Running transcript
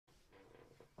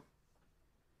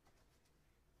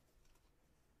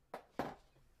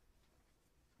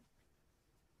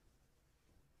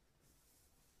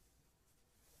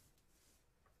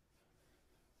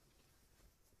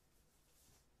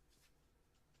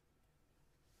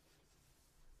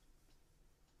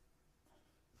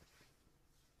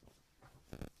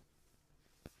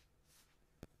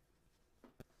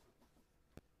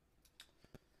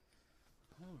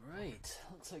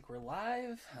Looks like we're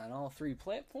live on all three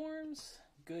platforms.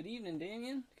 Good evening,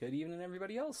 Damian. Good evening,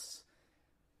 everybody else.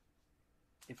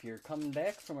 If you're coming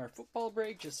back from our football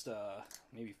break just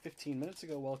maybe 15 minutes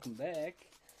ago, welcome back.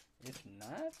 If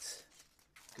not,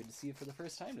 good to see you for the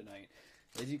first time tonight.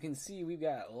 As you can see, we've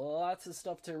got lots of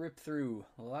stuff to rip through.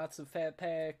 Lots of fat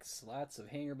packs, lots of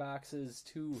hanger boxes,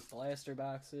 2 blaster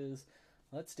boxes.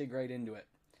 Let's dig right into it.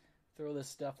 Throw this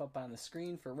stuff up on the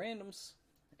screen for randoms.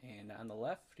 And on the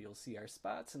left, you'll see our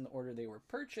spots in the order they were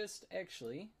purchased.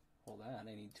 Actually, hold on,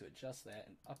 I need to adjust that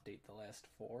and update the last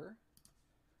 4.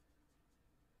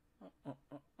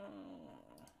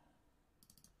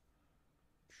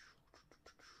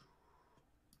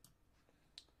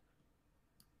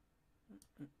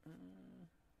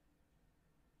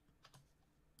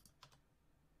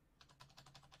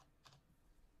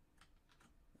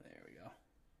 There we go.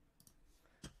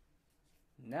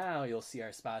 Now you'll see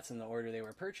our spots in the order they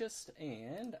were purchased,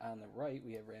 and on the right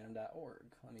we have random.org.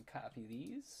 Let me copy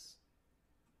these,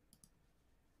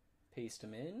 paste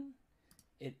them in.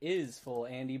 It is full,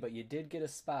 Andy, but you did get a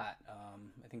spot.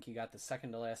 I think you got the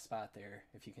second to last spot there,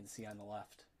 if you can see on the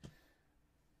left.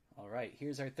 All right,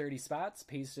 here's our 30 spots,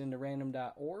 pasted into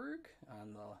random.org.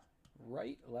 On the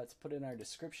right, let's put in our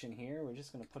description here. We're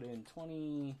just going to put in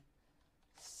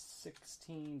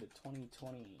 2016 to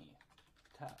 2020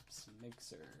 Topps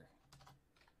Mixer.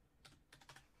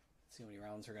 Let's see how many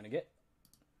rounds we're going to get.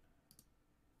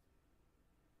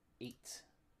 8.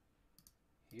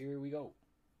 Here we go.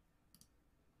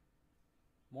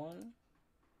 1,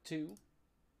 2,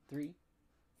 3,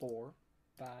 4,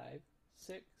 5,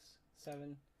 6,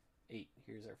 7, 8.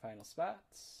 Here's our final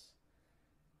spots.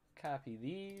 Copy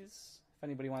these. If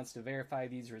anybody wants to verify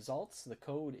these results, the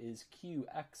code is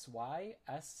QXYSJH.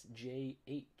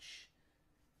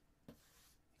 You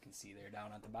can see there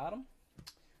down at the bottom.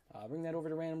 Bring that over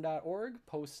to random.org,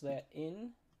 post that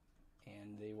in,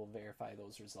 and they will verify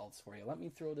those results for you. Let me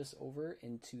throw this over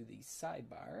into the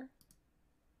sidebar.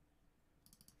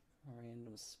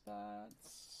 Random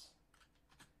spots,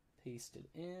 paste it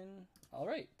in. All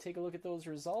right, take a look at those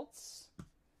results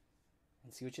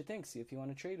and see what you think. See if you want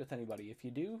to trade with anybody. If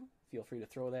you do, feel free to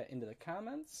throw that into the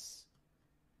comments.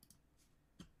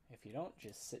 If you don't,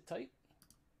 just sit tight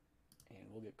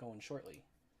and we'll get going shortly.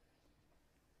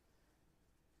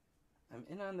 I'm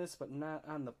in on this, but not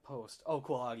on the post. Oh,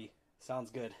 cool, Augie.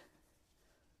 Sounds good.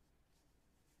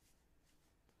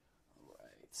 All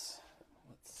right, let's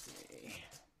see.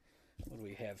 What do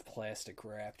we have plastic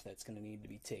wrapped that's going to need to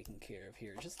be taken care of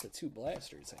here? Just the 2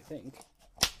 blasters, I think.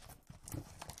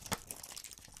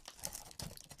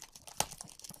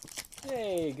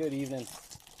 Hey, good evening.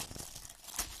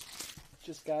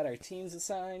 Just got our teams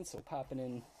assigned, so popping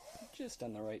in just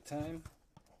on the right time.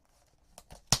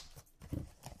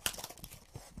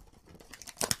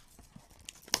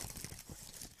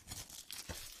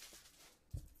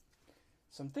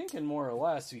 So I'm thinking more or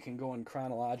less we can go in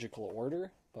chronological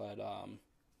order, but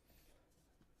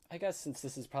I guess since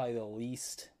this is probably the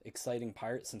least exciting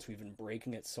part, since we've been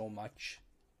breaking it so much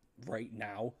right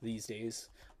now these days,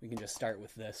 we can just start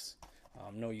with this.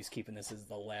 No use keeping this as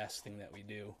the last thing that we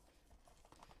do.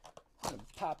 I'm gonna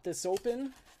pop this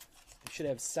open. We should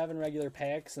have 7 regular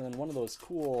packs and then one of those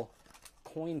cool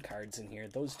coin cards in here.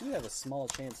 Those do have a small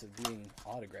chance of being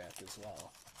autographed as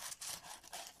well.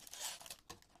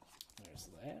 There's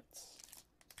that.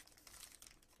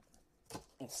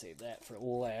 We'll save that for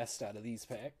last out of these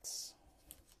packs.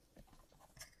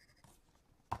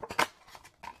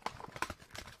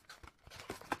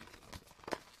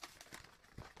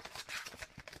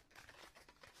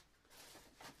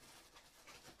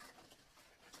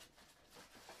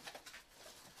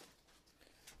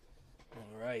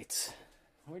 Alright,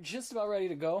 we're just about ready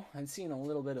to go. I'm seeing a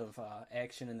little bit of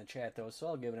action in the chat though, so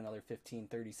I'll give it another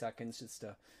 15-30 seconds just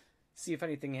to see if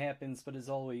anything happens, but as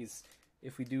always,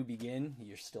 if we do begin,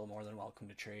 you're still more than welcome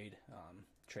to trade.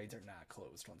 Trades are not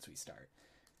closed once we start.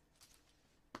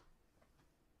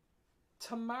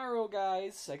 Tomorrow,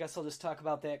 guys, I guess I'll just talk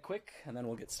about that quick, and then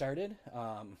we'll get started.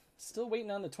 Still waiting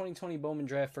on the 2020 Bowman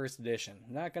Draft First Edition.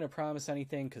 Not going to promise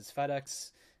anything, because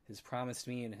FedEx has promised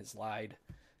me and has lied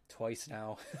twice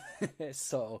now.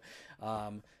 So,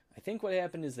 I think what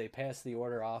happened is they passed the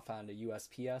order off onto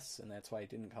USPS, and that's why it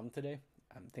didn't come today.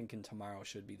 I'm thinking tomorrow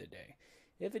should be the day.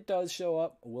 If it does show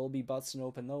up, we'll be busting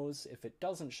open those. If it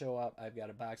doesn't show up, I've got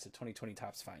a box of 2020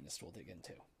 Topps Finest we'll dig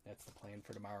into. That's the plan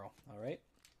for tomorrow. All right?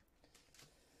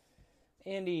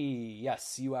 Andy,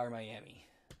 yes, you are Miami.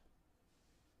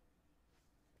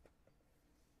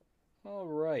 All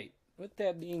right. With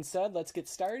that being said, let's get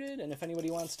started. And if anybody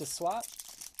wants to swap,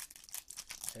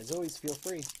 as always, feel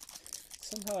free.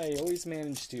 Somehow I always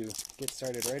manage to get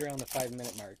started right around the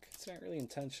 5-minute mark. It's not really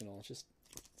intentional, it just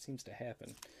seems to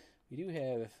happen. We do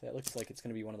have, that looks like it's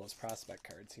going to be one of those prospect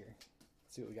cards here.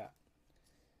 Let's see what we got.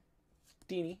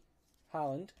 Dini,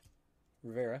 Holland,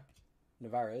 Rivera,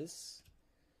 Navarez,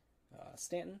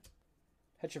 Stanton,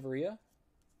 Hechavarria,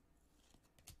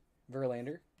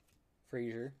 Verlander,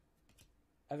 Frazier,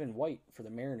 Evan White for the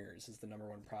Mariners is the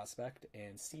 #1 prospect,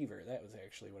 and Seaver, that was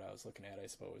actually what I was looking at, I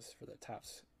suppose, for the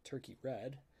Topps Turkey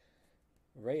Red.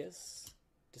 Reyes,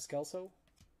 Descalso,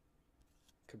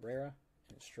 Cabrera,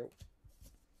 and Stroh.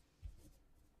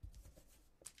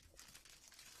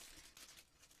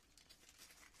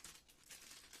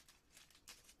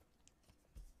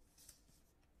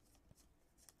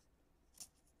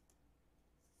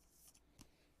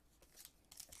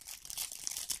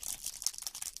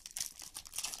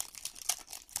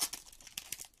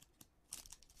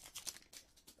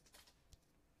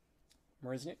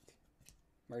 Marisnik,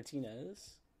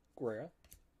 Martinez, Guerra,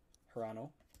 Hirano,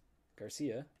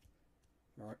 Garcia,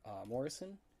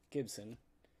 Morrison, Gibson,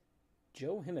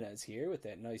 Joe Jimenez here with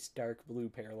that nice dark blue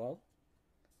parallel.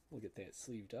 We'll get that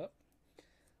sleeved up.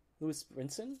 Lewis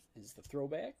Brinson is the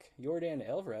throwback. Yordan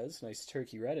Alvarez, nice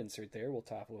turkey red insert there. We'll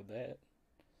top load that.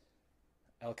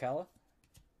 Alcala,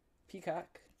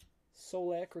 Peacock,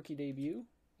 Solak rookie debut,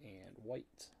 and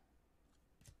White.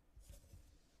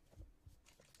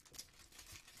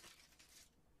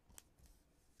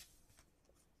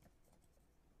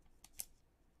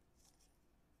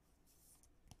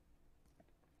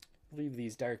 I believe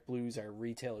these dark blues are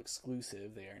retail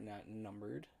exclusive. They are not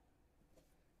numbered.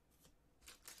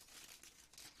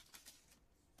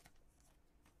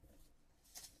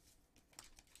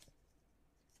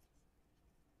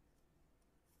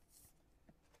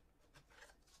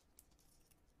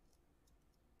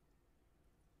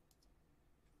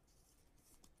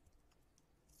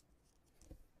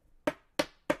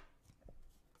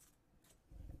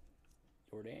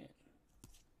 Jordan.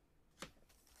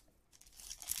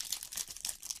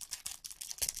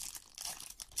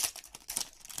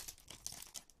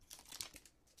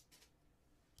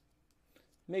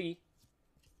 Miggy,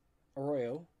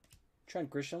 Arroyo, Trent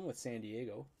Grisham with San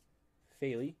Diego,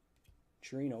 Faley,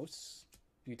 Chirinos,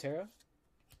 Butera,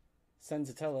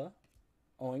 Senzatella,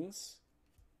 Owings.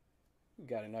 We've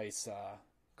got a nice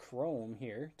chrome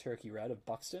here, turkey red of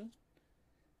Buxton.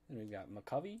 And we've got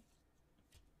McCovey,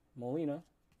 Molina,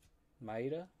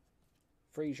 Maeda,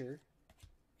 Frazier,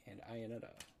 and Iannetta.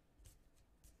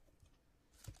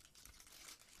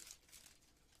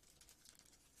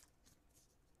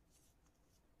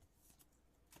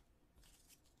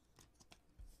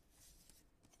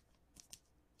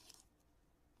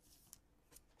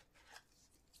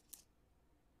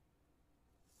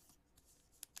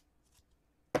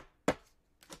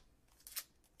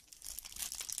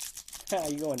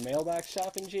 You going mailbox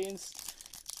shopping, James?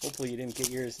 Hopefully you didn't get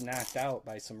yours knocked out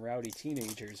by some rowdy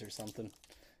teenagers or something.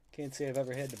 Can't say I've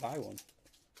ever had to buy one.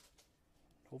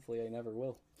 Hopefully I never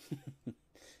will.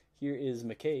 Here is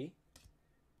McKay,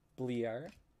 Bliar,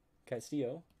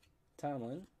 Castillo,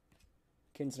 Tomlin,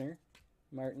 Kinsner,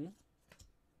 Martin,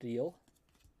 Deal,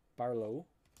 Barlow.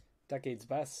 Decade's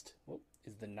best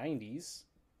is the 90s,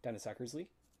 Dennis Eckersley.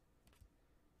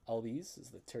 Albies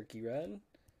is the turkey red.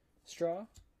 Straw,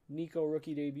 Nico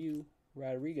rookie debut,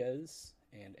 Rodriguez,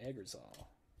 and Agersol.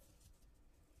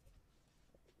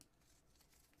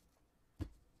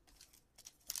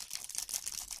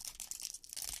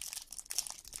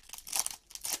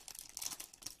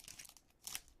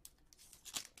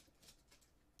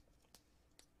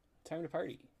 Time to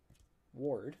party.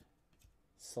 Ward,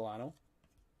 Solano,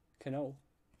 Cano,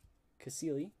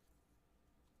 Casilli,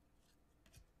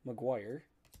 McGuire,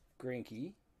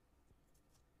 Greinke,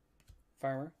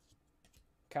 Farmer,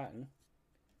 Cotton,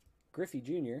 Griffey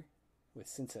Jr. with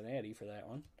Cincinnati for that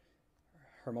one,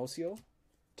 Hermosillo,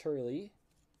 Turley,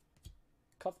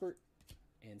 Cuthbert,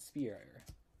 and Spear.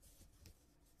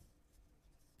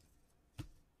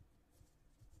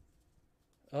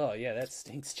 Oh yeah, that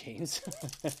stinks, James.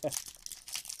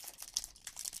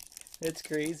 It's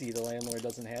crazy the landlord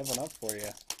doesn't have one up for you.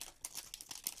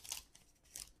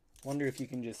 Wonder if you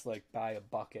can just like buy a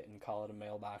bucket and call it a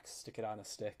mailbox, stick it on a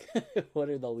stick. What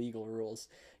are the legal rules?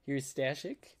 Here's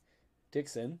Stashik,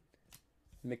 Dixon,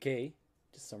 McKay,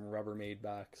 just some Rubbermaid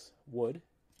box, Wood,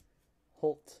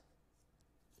 Holt,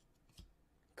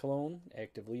 Cologne,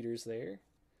 active leaders there,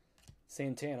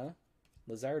 Santana,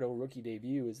 Luzardo rookie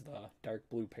debut is the dark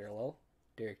blue parallel,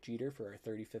 Derek Jeter for our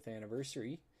 35th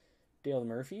anniversary, Dale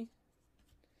Murphy,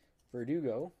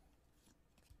 Verdugo,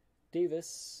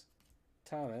 Davis,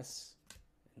 Thomas,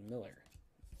 and Miller.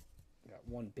 Got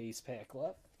one base pack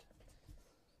left.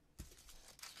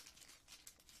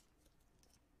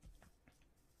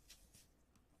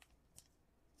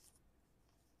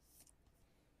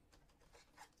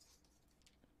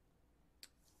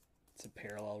 It's a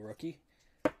parallel rookie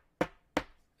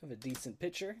of a decent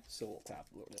pitcher, so we'll top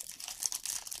load it.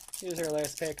 Here's our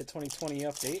last pack of 2020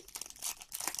 update.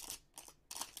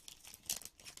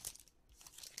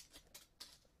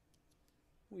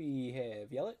 We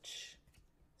have Yelich,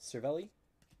 Cervelli,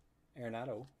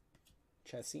 Arenado,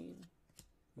 Chassin,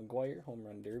 McGuire, Home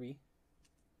Run Derby,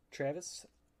 Travis,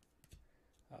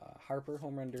 Harper,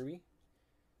 Home Run Derby,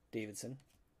 Davidson,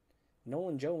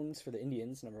 Nolan Jones for the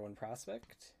Indians, #1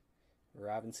 prospect,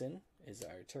 Robinson is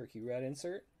our Turkey Red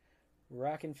insert,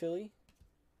 Rockin' Philly,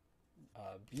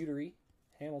 Butery,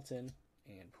 Hamilton,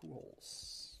 and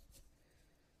Pujols.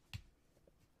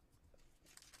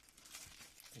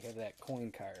 We have that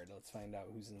coin card. Let's find out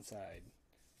who's inside.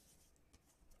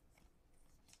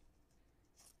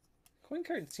 Coin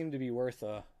cards seem to be worth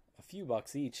a few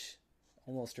bucks each,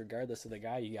 almost regardless of the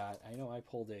guy you got. I know I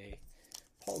pulled a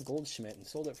Paul Goldschmidt and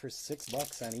sold it for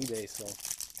 $6 on eBay, so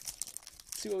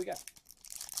let's see what we got.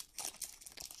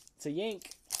 It's a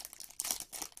Yank.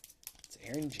 It's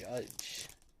Aaron Judge.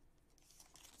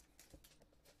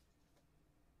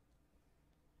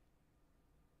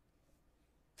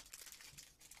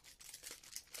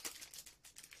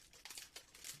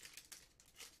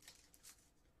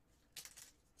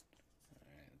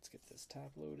 Alright, let's get this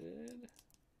top loaded.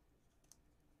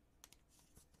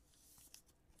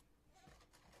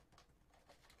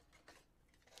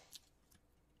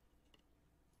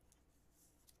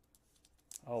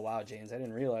 Oh, wow, James, I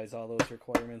didn't realize all those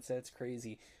requirements. That's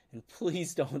crazy. And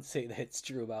please don't say that's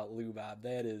true about Lou Bob.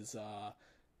 That is,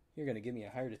 you're going to give me a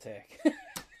heart attack.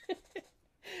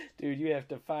 Dude, you have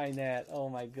to find that. Oh,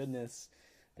 my goodness.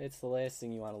 That's the last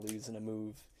thing you want to lose in a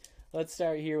move. Let's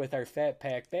start here with our fat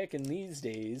pack. Back in these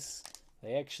days,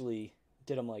 they actually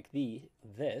did them like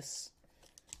this.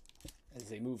 As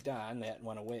they moved on, that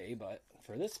went away. But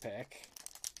for this pack,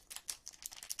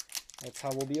 that's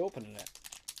how we'll be opening it.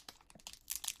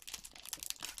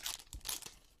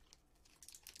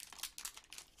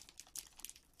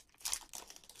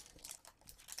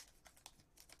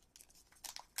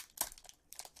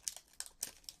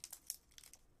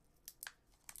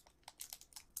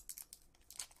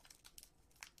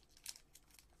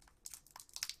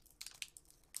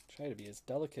 Try to be as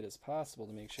delicate as possible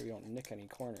to make sure we don't nick any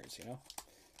corners, you know?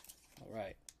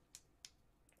 Alright.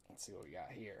 Let's see what we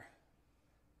got here.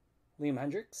 Liam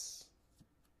Hendricks.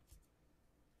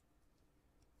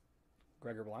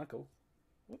 Gregor Blanco.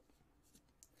 Whoop.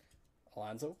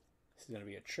 Alonso. This is going to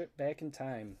be a trip back in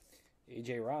time.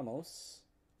 AJ Ramos.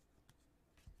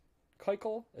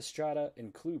 Keuchel, Estrada,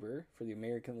 and Kluber for the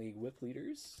American League whip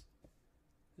leaders.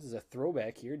 This is a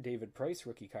throwback here. David Price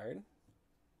rookie card.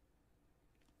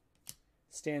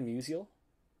 Stan Musial,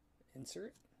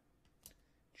 insert.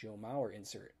 Joe Mauer,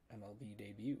 insert. MLB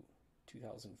debut,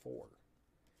 2004.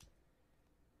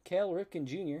 Cal Ripken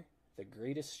Jr., the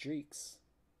greatest streaks.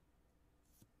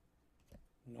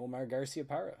 Nomar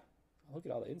Garciaparra. Look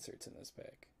at all the inserts in this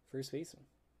pack. First baseman.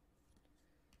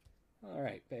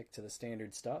 Alright, back to the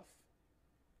standard stuff.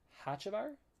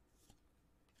 Hachavar.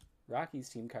 Rockies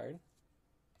team card.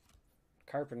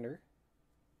 Carpenter.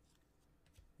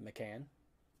 McCann.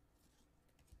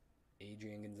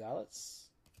 Adrian Gonzalez,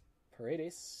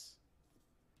 Paredes,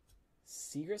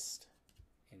 Segrist,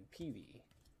 and Peavy.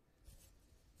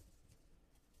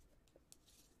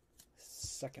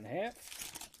 Second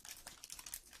half,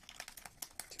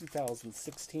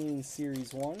 2016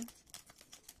 Series 1.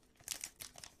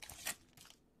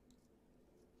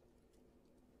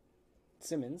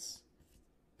 Simmons,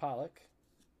 Pollock,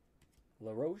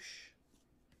 LaRoche,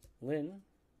 Lynn,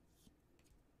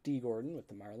 D. Gordon with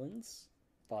the Marlins,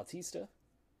 Bautista.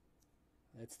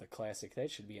 That's the classic.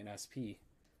 That should be an SP.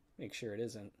 Make sure it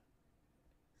isn't.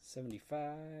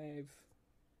 75.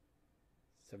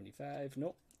 75.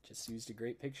 Nope. Just used a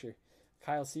great picture.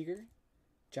 Kyle Seager.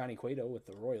 Johnny Cueto with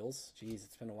the Royals. Jeez,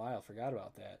 it's been a while. Forgot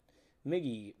about that.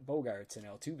 Miggy, Bogarts, and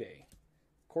Altuve.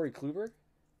 Corey Kluber.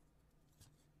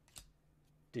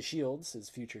 DeShields, his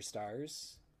future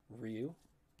stars. Ryu.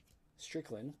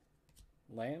 Strickland.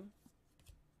 Lamb.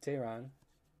 Tehran.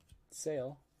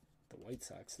 Sale, the White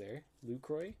Sox there,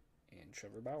 Lucroy, and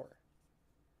Trevor Bauer.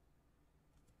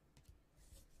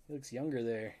 He looks younger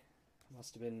there.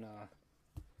 Must have been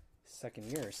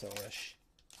second year or so-ish.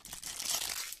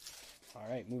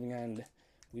 Alright, moving on.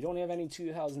 We don't have any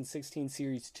 2016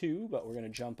 Series 2, but we're going to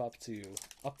jump up to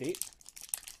Update.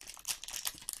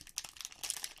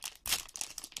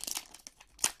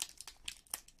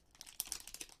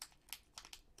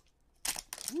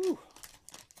 Woo!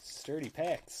 Sturdy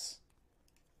packs.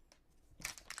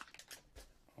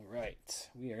 Alright,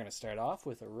 we are going to start off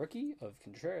with a rookie of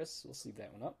Contreras. We'll sleeve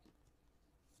that one up.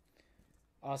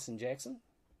 Austin Jackson.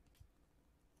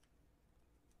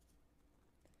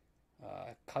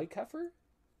 Kuiper.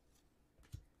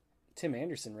 Tim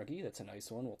Anderson rookie. That's a nice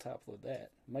one. We'll top load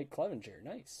that. Mike Clevenger.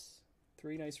 Nice.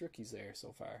 3 nice rookies there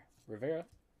so far. Rivera.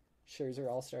 Scherzer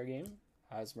All-Star Game.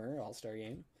 Hosmer All-Star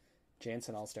Game.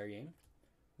 Jansen All-Star Game.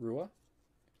 Rua.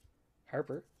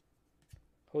 Harper.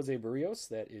 Jose Barrios.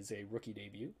 That is a rookie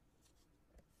debut.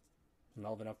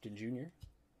 Melvin Upton Jr.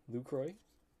 Lucroy.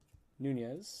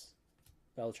 Nunez.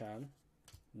 Beltran.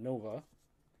 Nova.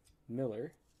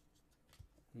 Miller.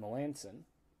 Melanson.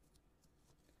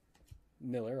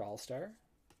 Miller, All-Star.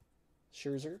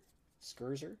 Scherzer.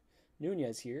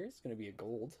 Nunez here is going to be a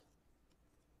gold.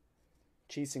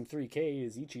 Chasing 3K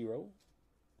is Ichiro.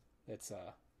 That's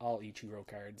all Ichiro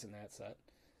cards in that set.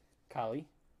 Kali.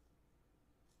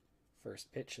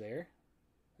 First pitch there.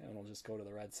 And we'll just go to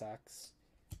the Red Sox.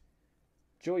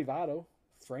 Joey Votto.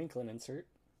 Franklin insert.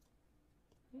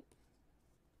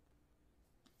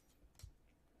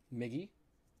 Miggy.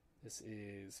 This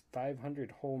is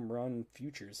 500 Home Run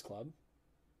Futures Club.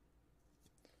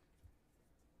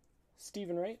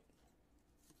 Stephen Wright.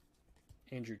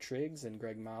 Andrew Triggs and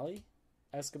Greg Molly.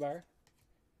 Escobar.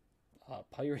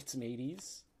 Pirates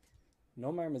Mateys.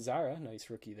 Nomar Mazara. Nice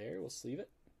rookie there. We'll sleeve it.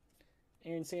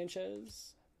 Aaron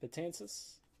Sanchez.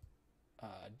 Betances.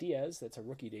 Diaz. That's a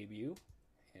rookie debut.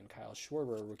 And Kyle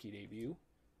Schwarber, a rookie debut.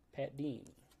 Pat Dean.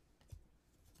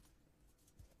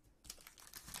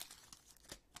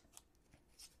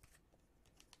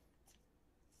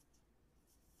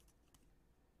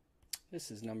 This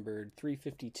is numbered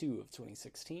 352 of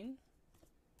 2016.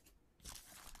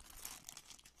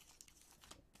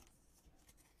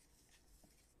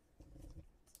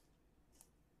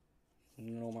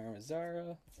 Nomar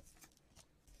Mazara.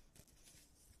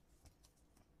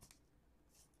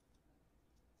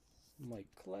 Mike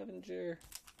Clevenger.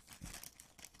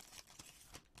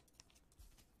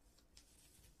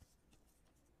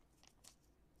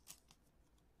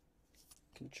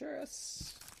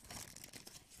 Contreras.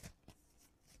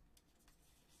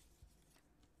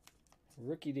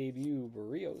 Rookie debut,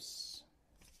 Barrios.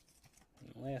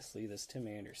 And lastly, this Tim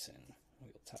Anderson.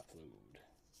 We'll top load.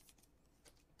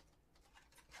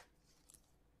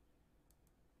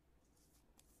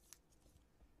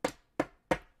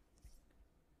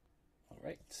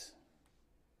 Alright.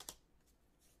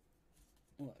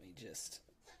 Let me just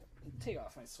take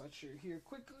off my sweatshirt here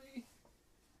quickly.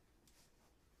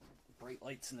 Bright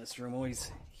lights in this room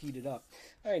always heat it up.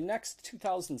 All right, next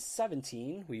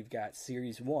 2017, we've got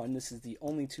Series 1. This is the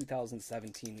only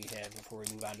 2017 we have before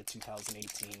we move on to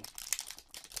 2018.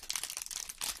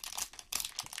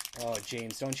 Oh,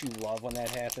 James, don't you love when that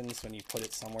happens, when you put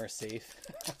it somewhere safe?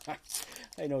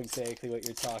 I know exactly what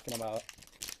you're talking about.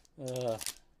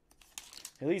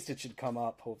 At least it should come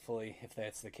up, hopefully, if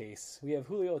that's the case. We have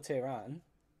Julio Teheran,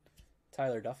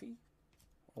 Tyler Duffy,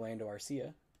 Orlando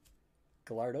Arcia,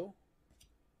 Gallardo,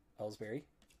 Ellsbury,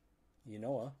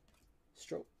 Yanoa,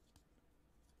 Strope,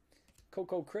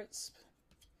 Coco Crisp,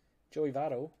 Joey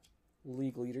Votto,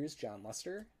 League Leaders, John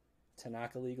Lester,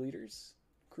 Tanaka League Leaders,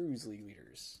 Cruz League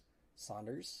Leaders,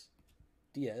 Saunders,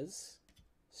 Diaz,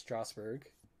 Strasburg,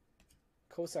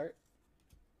 Cosart,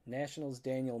 Nationals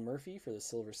Daniel Murphy for the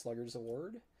Silver Sluggers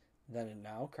Award, Then and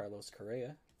Now Carlos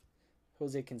Correa,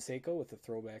 Jose Canseco with the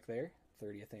throwback there,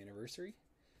 30th anniversary,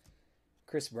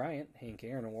 Chris Bryant, Hank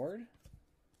Aaron Award,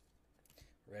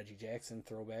 Reggie Jackson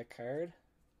throwback card,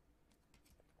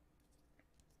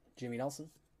 Jimmy Nelson,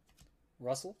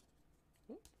 Russell,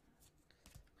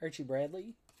 Archie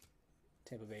Bradley,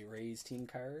 Tampa Bay Rays team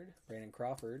card, Brandon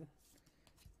Crawford,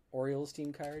 Orioles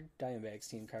team card, Diamondbacks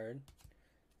team card,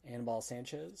 Anibal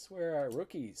Sanchez. Where are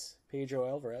rookies? Pedro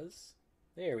Alvarez.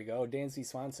 There we go. Dansby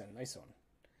Swanson. Nice one.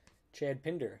 Chad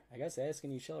Pinder. I guess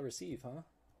asking you shall receive, huh?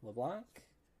 LeBlanc.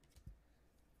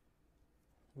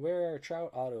 Where are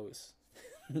Trout autos?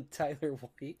 Tyler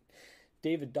White.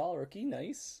 David Dahl rookie.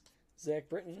 Nice. Zach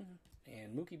Britton.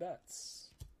 And Mookie Betts.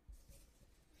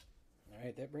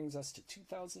 Alright, that brings us to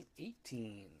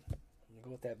 2018. I'm going to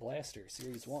go with that blaster.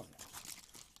 Series 1.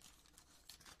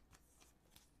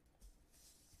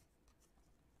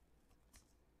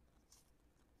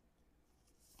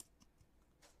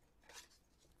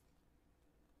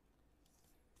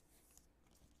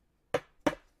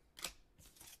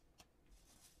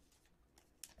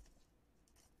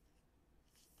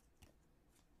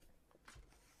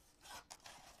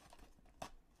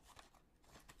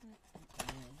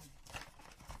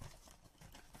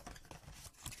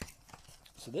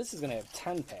 So this is going to have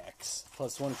 10 packs,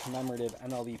 plus one commemorative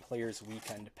MLB Players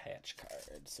Weekend patch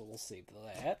card. So we'll save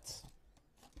that.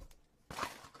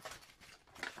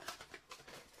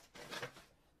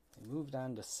 Moved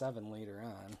on to 7 later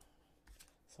on.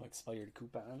 Some expired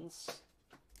coupons.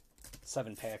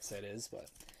 7 packs, that is, but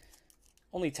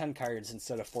only 10 cards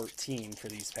instead of 14 for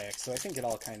these packs, so I think it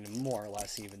all kind of more or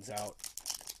less evens out.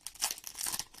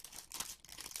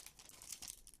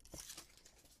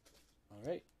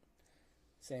 Alright.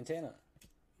 Santana,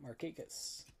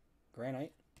 Markakis,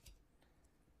 Granite,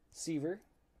 Seaver,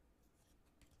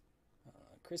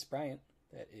 Chris Bryant,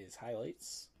 that is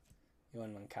highlights,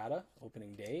 Yohan Moncada,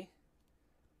 opening day,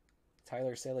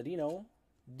 Tyler Saladino,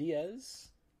 Diaz,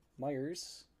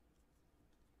 Myers,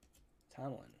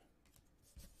 Tomlin.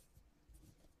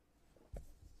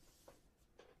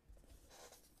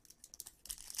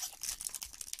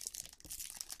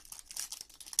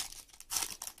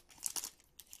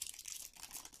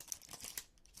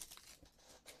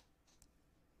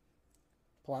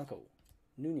 Polanco,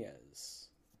 Nunez,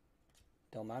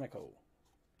 Delmonico,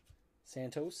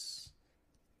 Santos,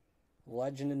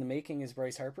 legend in the making is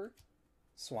Bryce Harper,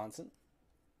 Swanson,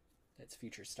 that's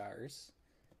future stars,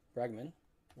 Bregman,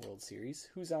 World Series,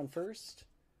 who's on first,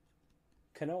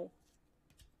 Cano,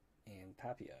 and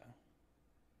Tapia.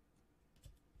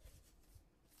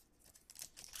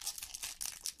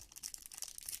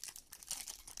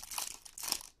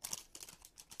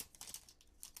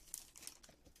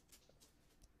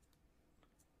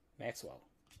 Maxwell,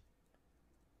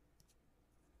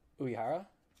 Uehara,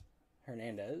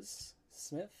 Hernandez,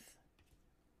 Smith,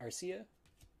 Arcia,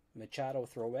 Machado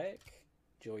throwback,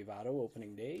 Joey Votto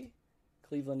opening day,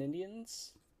 Cleveland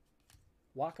Indians,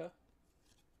 Waka,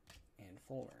 and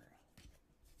Fuller.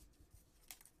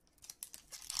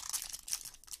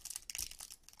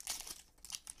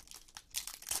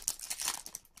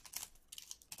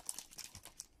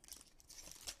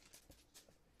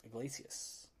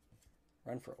 Iglesias,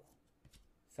 Renfroe,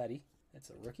 Fetty, that's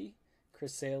a rookie,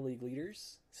 Chris Sale, League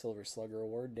Leaders, Silver Slugger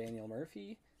Award, Daniel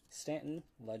Murphy, Stanton,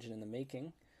 legend in the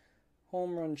making,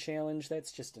 Home Run Challenge,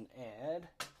 that's just an ad,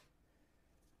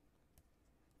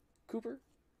 Cooper,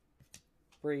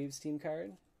 Braves team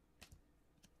card,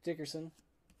 Dickerson,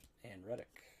 and Reddick.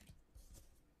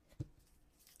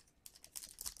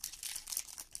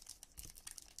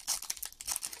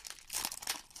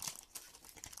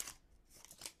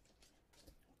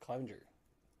 Clevenger,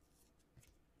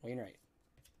 Wainwright,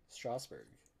 Strasburg,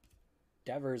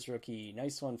 Devers rookie,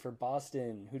 nice one for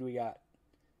Boston. Who do we got?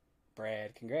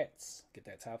 Brad, congrats. Get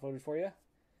that top loaded for you.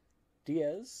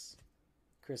 Diaz,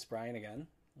 Chris Bryant again,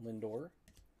 Lindor,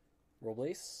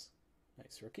 Robles,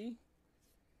 nice rookie.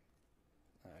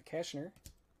 Cashner,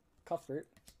 Cuthbert,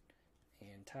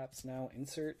 and tops now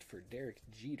insert for Derek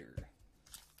Jeter.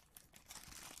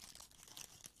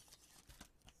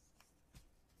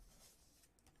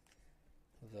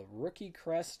 The Rookie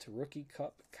Crest Rookie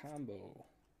Cup combo.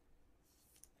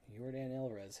 Yordan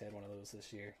Alvarez had one of those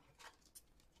this year.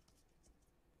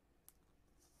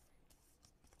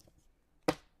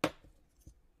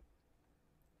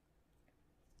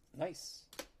 Nice.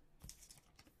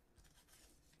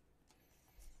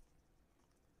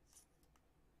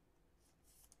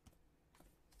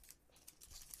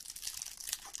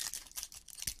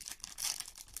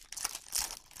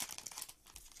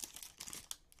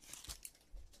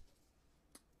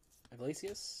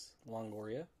 Iglesias,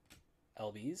 Longoria,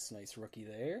 LB's, nice rookie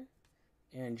there.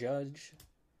 Aaron Judge,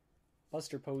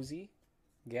 Buster Posey,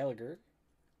 Gallagher.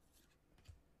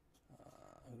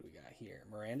 Who do we got here?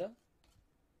 Miranda,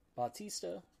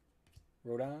 Bautista,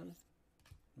 Rodon,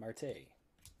 Marte.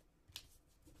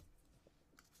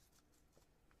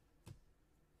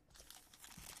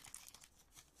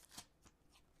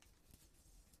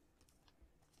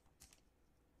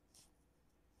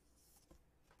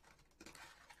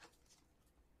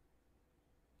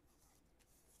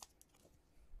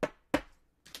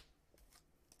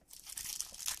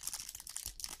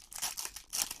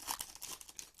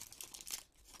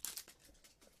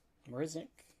 Marisnik,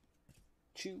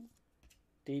 Chu,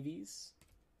 Davies,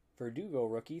 Verdugo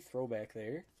rookie, throwback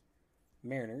there.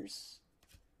 Mariners,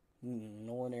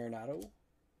 Nolan Arenado.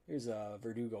 Here's a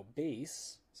Verdugo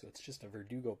base, so it's just a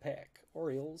Verdugo pack.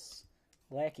 Orioles,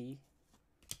 Lackey,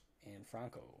 and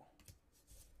Franco.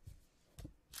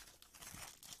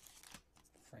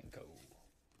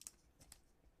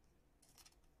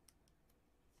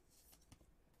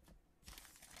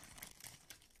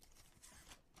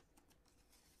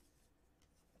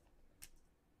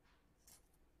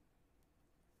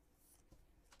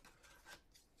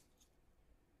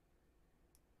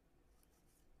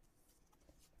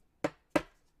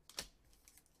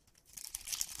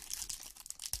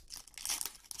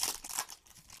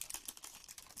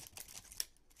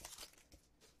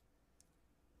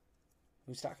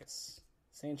 Moustakas,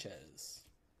 Sanchez,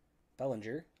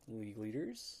 Bellinger, league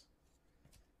leaders.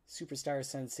 Superstar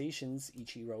sensations,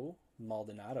 Ichiro,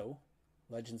 Maldonado,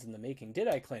 legends in the making. Did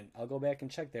I, Clint? I'll go back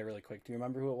and check that really quick. Do you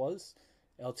remember who it was?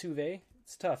 Altuve?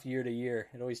 It's tough year to year.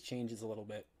 It always changes a little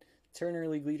bit. Turner,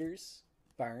 league leaders,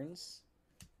 Barnes,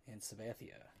 and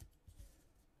Sabathia.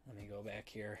 Let me go back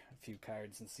here a few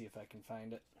cards and see if I can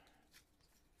find it.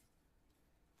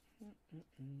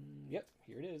 Yep,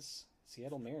 here it is.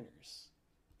 Seattle Mariners.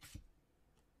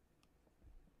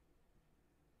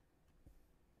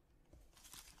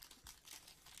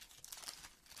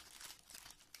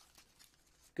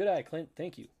 Good eye, Clint.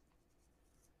 Thank you.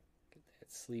 Get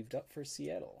that sleeved up for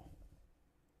Seattle.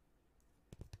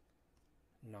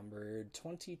 Number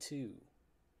 22.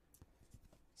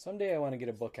 Someday I want to get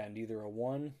a bookend, either a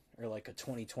 1 or like a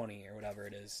 2020 or whatever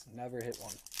it is. Never hit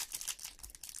one.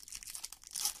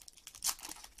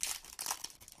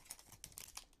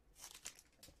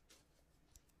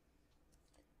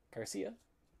 Garcia,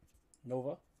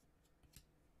 Nova,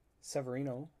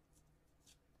 Severino,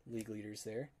 league leaders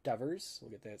there. Devers, we'll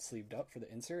get that sleeved up for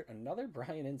the insert. Another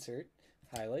Brian insert.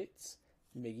 Highlights,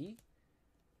 Miggy,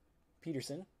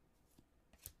 Peterson,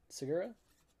 Segura,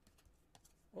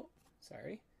 oh,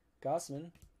 sorry,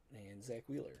 Gossman, and Zach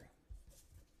Wheeler.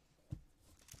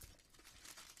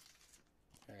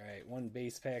 All right, one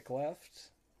base pack left.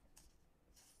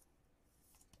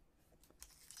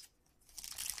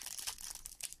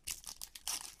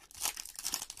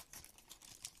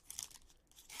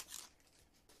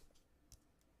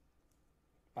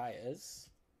 Baez,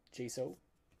 Jaso,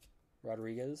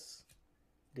 Rodriguez,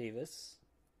 Davis,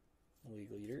 league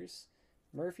leaders,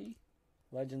 Murphy,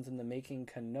 legends in the making,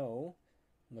 Cano,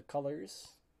 McCullers,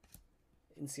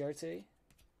 Inciarte,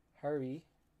 Harvey,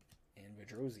 and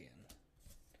Bedrosian.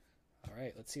 All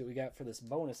right, let's see what we got for this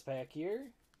bonus pack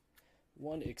here.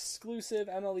 One exclusive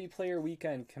MLB Player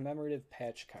Weekend commemorative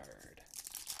patch card.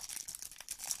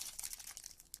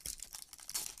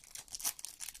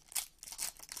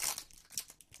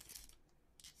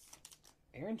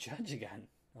 Aaron Judge again.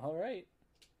 All right.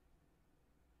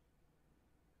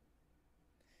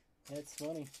 That's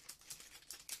funny.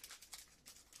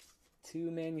 2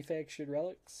 manufactured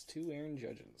relics, 2 Aaron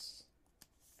Judges.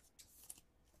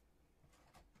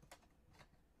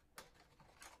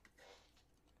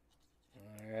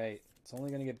 All right. It's only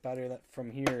going to get better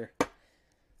from here in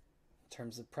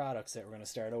terms of products that we're going to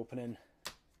start opening.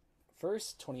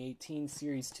 First, 2018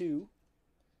 Series 2.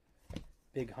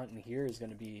 Big hunt in here is going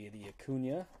to be the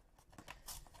Acuna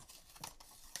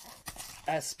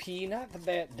SP, not the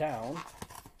Bat Down.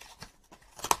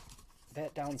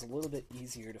 Bat Down's a little bit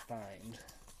easier to find.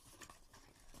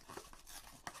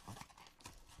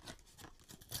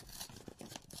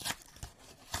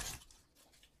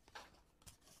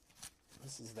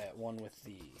 This is that one with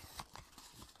the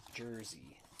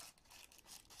jersey.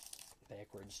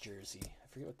 Backwards jersey. I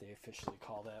forget what they officially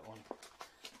call that one.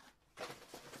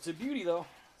 It's a beauty, though.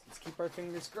 Let's keep our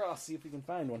fingers crossed, see if we can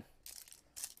find one.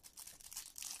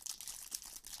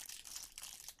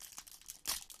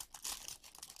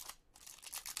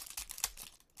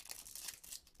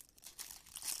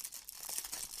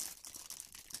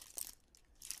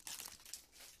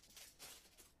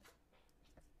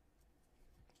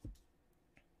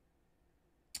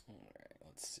 Alright,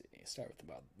 let's see. Start with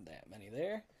about that many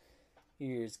there.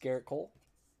 Here's Garrett Cole,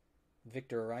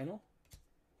 Victor Rhino,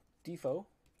 Defoe,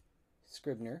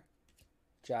 Scribner,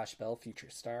 Josh Bell, Future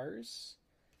Stars,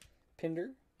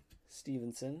 Pinder,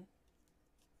 Stevenson,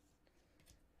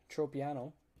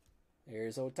 Tropiano,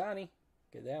 there's Otani,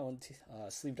 get that one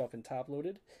sleeved up and top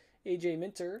loaded, AJ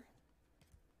Minter,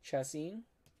 Chassin,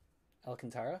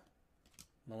 Alcantara,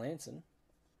 Melanson,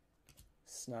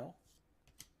 Snow,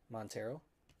 Montero,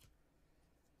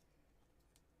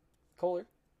 Kohler,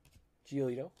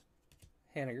 Giolito,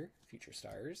 Haniger, Future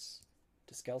Stars,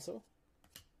 Descalso,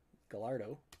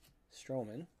 Gallardo,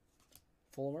 Stroman,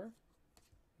 Fulmer,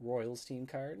 Royals team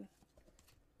card,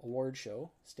 Award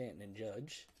Show, Stanton and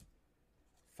Judge,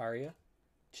 Faria,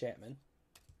 Chapman,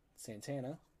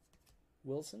 Santana,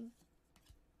 Wilson,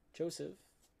 Joseph,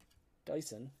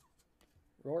 Dyson,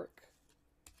 Rourke,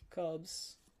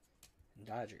 Cubs, and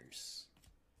Dodgers.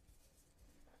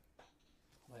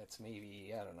 That's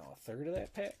maybe, I don't know, a third of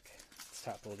that pack. Let's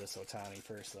top load this Otani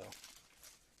first, though.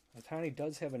 Otani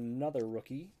does have another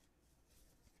rookie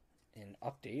in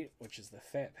update, which is the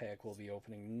Fat Pack we'll be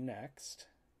opening next.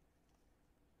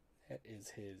 That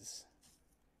is his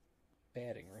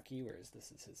batting rookie, whereas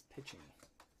this is his pitching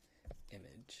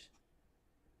image.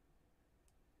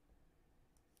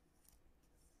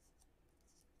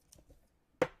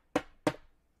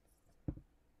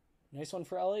 Nice one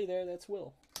for LA there, that's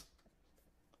Will.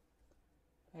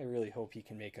 I really hope he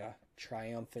can make a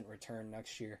triumphant return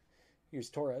next year. Here's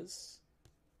Torres.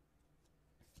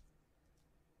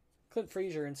 Clint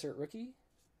Frazier, insert rookie.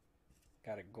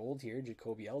 Got a gold here,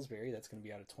 Jacoby Ellsbury. That's going to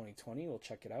be out of 2020. We'll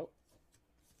check it out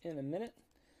in a minute.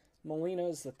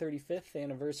 Molina's the 35th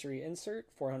anniversary insert.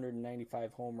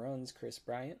 495 home runs, Chris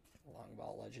Bryant. Long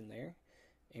ball legend there.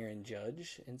 Aaron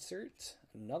Judge insert.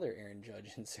 Another Aaron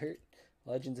Judge insert.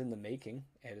 Legends in the making.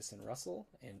 Addison Russell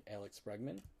and Alex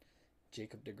Bregman.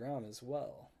 Jacob deGrom as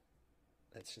well.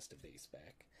 That's just a base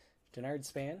back. Denard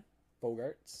Span.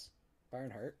 Bogarts.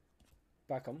 Barnhart.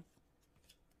 Beckham.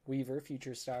 Weaver,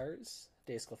 Future Stars.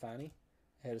 DeSclafani.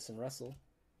 Addison Russell.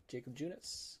 Jacob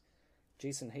Junis.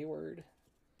 Jason Hayward.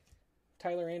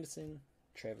 Tyler Anderson.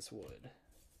 Travis Wood.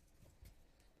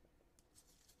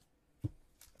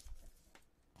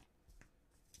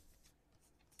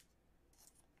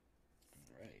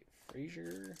 Alright,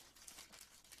 Frazier.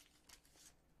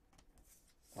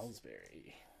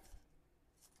 Ellsbury.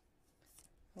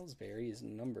 Ellsbury is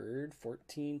numbered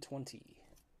 1420.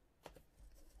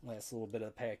 Last little bit of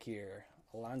the pack here.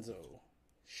 Alonso,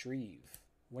 Shreve,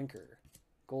 Winker,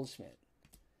 Goldschmidt,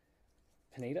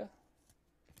 Pineda,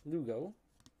 Lugo,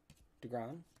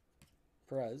 deGrom,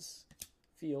 Perez,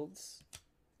 Fields,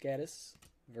 Gaddis,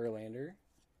 Verlander,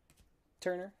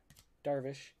 Turner,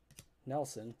 Darvish,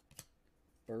 Nelson,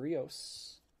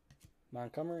 Barrios,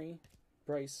 Montgomery,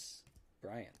 Bryce,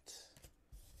 Bryant.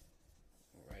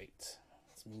 All right,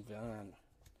 let's move on.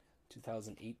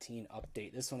 2018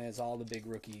 update. This one has all the big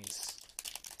rookies.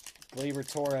 Gleyber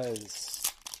Torres,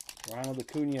 Ronald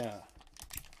Acuna,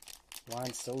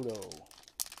 Juan Soto,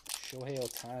 Shohei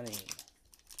Ohtani.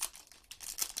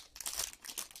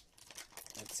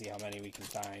 Let's see how many we can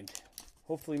find.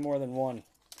 Hopefully more than one.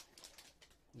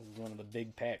 This is one of the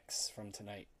big packs from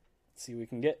tonight. Let's see what we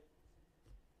can get.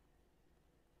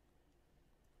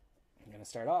 I'm going to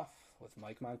start off with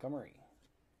Mike Montgomery,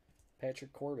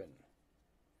 Patrick Corbin,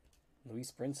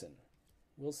 Luis Brinson,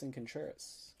 Wilson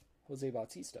Contreras, Jose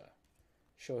Bautista,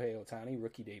 Shohei Ohtani,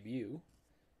 rookie debut,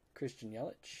 Christian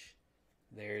Yelich.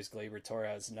 There's Gleyber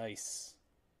Torres, nice.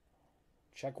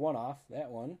 Check one off,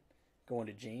 that one. Going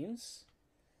to James.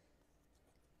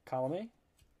 Colome,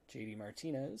 JD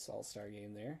Martinez, all-star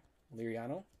game there.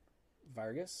 Liriano,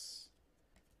 Vargas,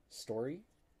 Story,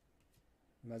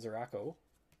 Mesoraco,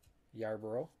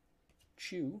 Yarborough,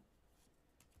 Chu,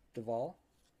 Duvall,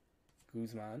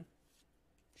 Guzman,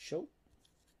 Schopp,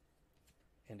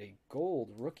 and a gold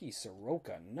rookie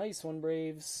Soroka. Nice one,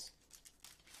 Braves.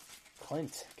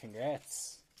 Clint,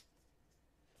 congrats.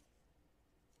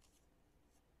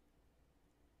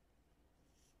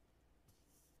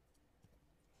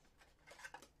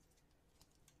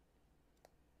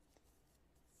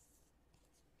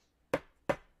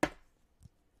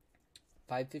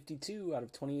 .552 out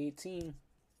of 2018.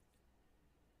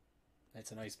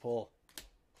 That's a nice pull.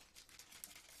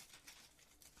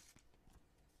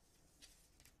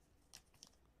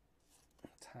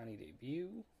 Tiny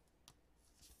debut.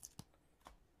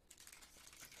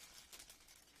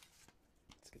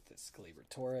 Let's get this Gleyber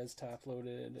Torres top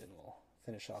loaded, and we'll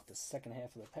finish off the second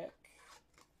half of the pack.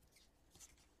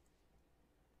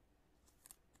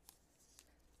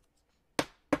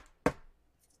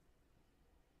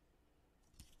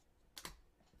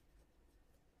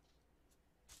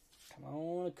 Come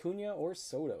on, Acuna or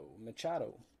Soto.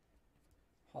 Machado.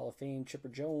 Hall of Fame Chipper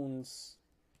Jones.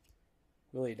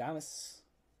 Willie Adames.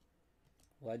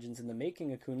 Legends in the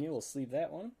making. Acuna. We'll sleeve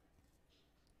that one.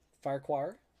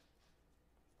 Farquhar.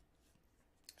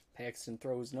 Paxton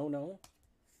throws no.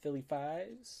 Philly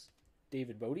Fives.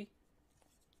 David Bodie.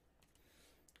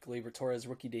 Gleyber Torres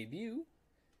rookie debut.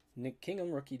 Nick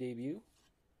Kingham rookie debut.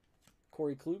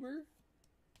 Corey Kluber.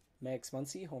 Max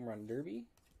Muncy home run derby.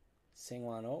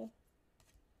 Sangwon O.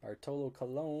 Bartolo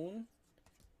Colon.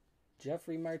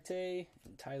 Jeffrey Marte.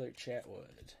 And Tyler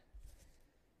Chatwood.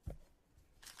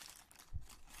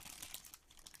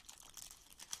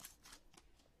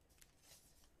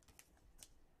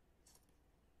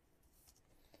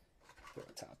 Throw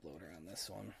a top loader on this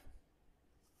one.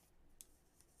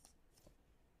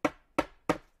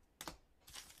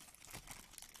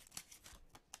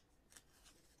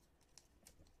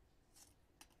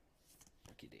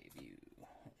 Rookie debut.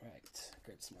 Alright,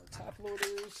 grab some more top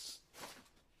loaders.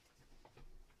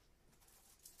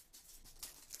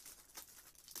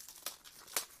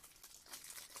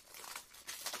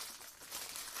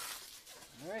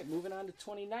 Alright, moving on to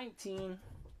 2019.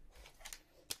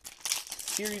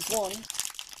 Series 1. Alright.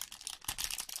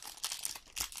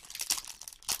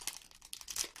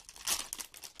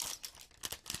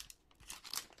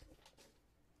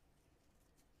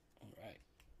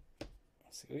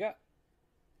 Let's see what we got.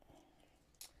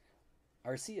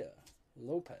 Arcia,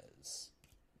 Lopez,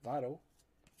 Votto,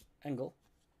 Engel,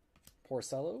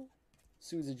 Porcello,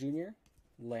 Souza Jr.,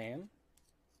 Lamb,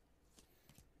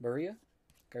 Berea,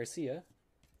 Garcia,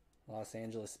 Los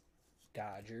Angeles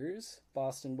Dodgers,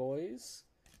 Boston Boys,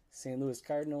 St. Louis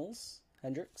Cardinals,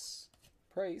 Hendricks,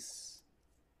 Price,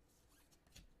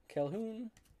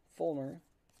 Calhoun, Fulmer,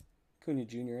 Cunha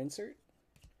Jr. insert,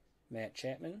 Matt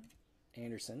Chapman,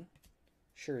 Anderson,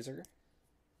 Scherzer,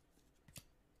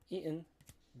 Eaton,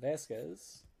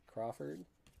 Vasquez, Crawford,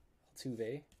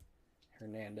 Altuve,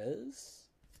 Hernandez,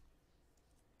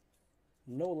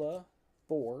 Nola,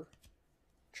 Bohr,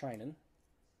 Trinan,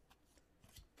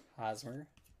 Hosmer,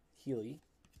 Healy,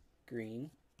 Green,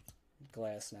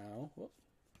 Glasnow,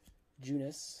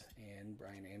 Junis, and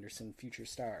Brian Anderson, Future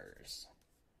Stars.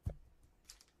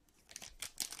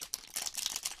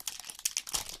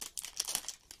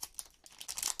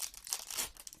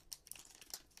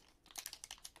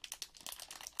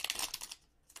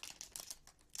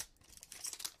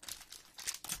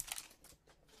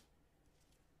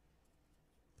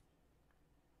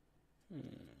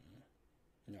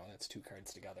 No, that's two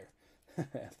cards together.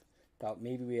 Thought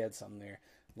maybe we had some there.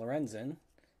 Lorenzen,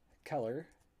 Keller,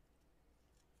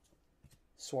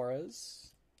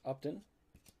 Suarez, Upton,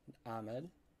 Ahmed,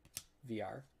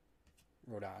 VR,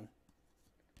 Rodon,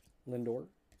 Lindor,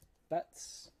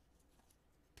 Betts,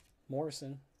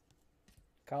 Morrison,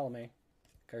 Colome,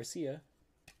 Garcia,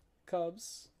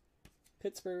 Cubs,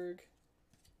 Pittsburgh,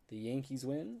 the Yankees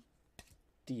win,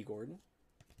 D. Gordon.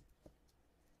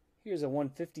 Here's a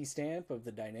 150 stamp of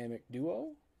the dynamic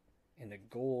duo and a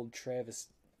gold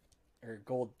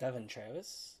Devin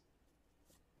Travis.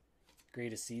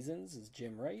 Greatest seasons is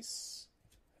Jim Rice,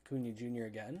 Acuna Jr.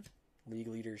 again, league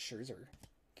leaders Scherzer,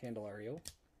 Candelario,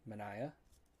 Manaea,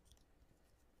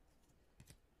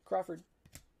 Crawford,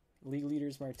 league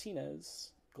leaders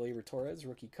Martinez, Gleyber Torres,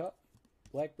 rookie cup,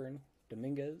 Blackburn,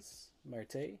 Dominguez,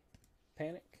 Marte,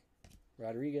 Panic,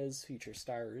 Rodriguez, future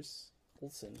stars,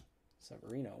 Olsen,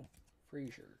 Severino,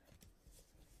 Frazier.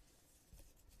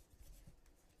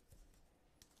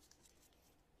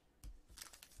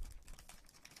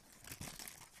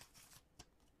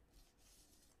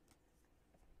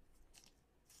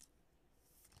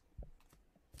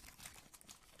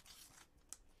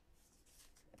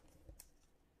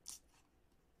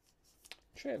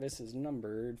 Travis is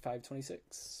numbered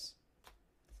 526.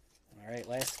 Alright,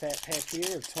 last fat pack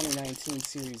here of 2019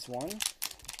 Series 1.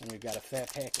 And we've got a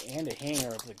fat pack and a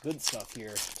hanger of the good stuff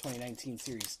here. 2019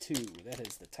 Series 2. That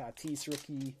is the Tatis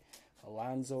rookie,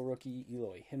 Alonso rookie,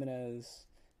 Eloy Jimenez,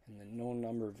 and the no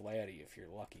number Vladdy if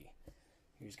you're lucky.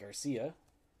 Here's Garcia,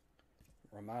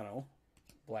 Romano,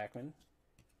 Blackman,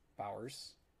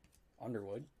 Bowers,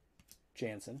 Underwood,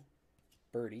 Jansen,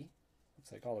 Birdie.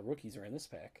 Looks like all the rookies are in this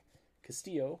pack.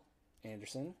 Castillo,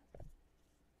 Anderson,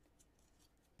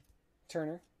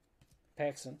 Turner,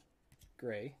 Paxton,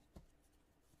 Gray,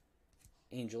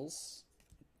 Angels,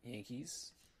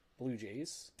 Yankees, Blue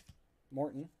Jays,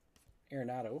 Morton,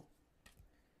 Arenado,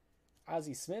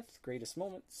 Ozzie Smith, Greatest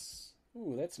Moments.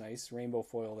 Ooh, that's nice. Rainbow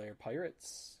foil there.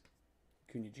 Pirates,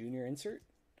 Cunha Jr. insert,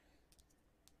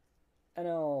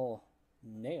 NL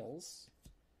Nails,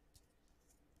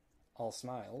 All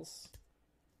Smiles,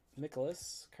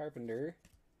 Nicholas, Carpenter,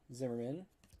 Zimmerman,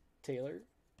 Taylor,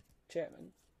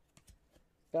 Chapman,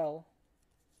 Bell,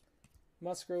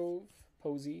 Musgrove,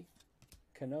 Posey,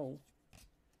 Cano,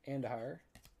 Andahar,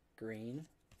 Green,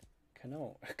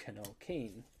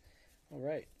 Kane.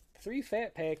 Alright, 3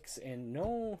 fat packs and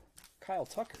no Kyle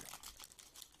Tucker.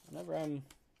 Whenever I'm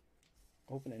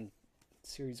opening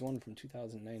Series 1 from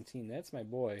 2019, that's my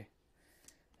boy.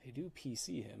 They do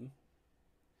PC him.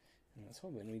 And I was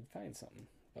hoping we'd find something.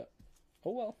 But,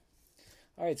 oh well.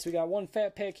 Alright, so we got 1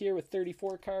 fat pack here with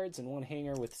 34 cards and 1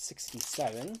 hanger with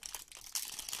 67.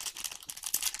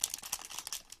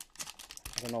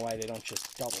 I don't know why they don't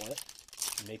just double it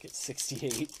and make it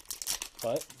 68.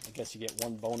 But I guess you get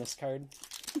 1 bonus card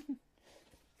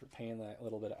for paying that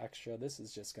little bit of extra. This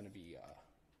is just going to be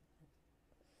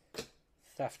a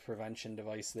theft prevention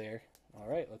device there.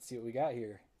 Alright, let's see what we got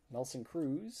here. Nelson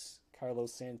Cruz,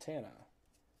 Carlos Santana,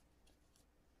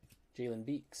 Jalen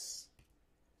Beeks,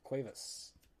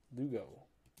 Cuevas, Lugo,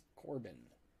 Corbin,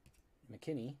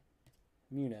 McKinney,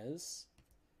 Munez,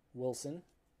 Wilson,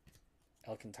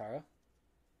 Alcantara,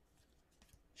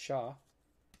 Shaw,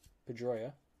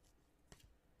 Pedroia,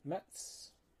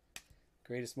 Mets.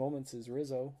 Greatest Moments is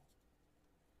Rizzo.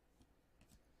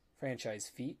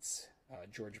 Franchise Feats,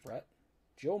 George Brett.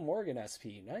 Joe Morgan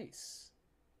SP, nice.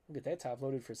 Look at that top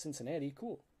loaded for Cincinnati,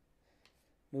 cool.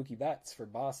 Mookie Betts for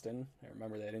Boston. I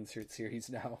remember that insert series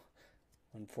now.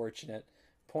 Unfortunate.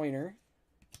 Pointer,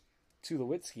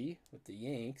 Tulowitzki with the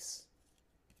Yanks.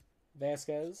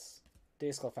 Vasquez,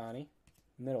 DeSclafani,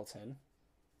 Middleton,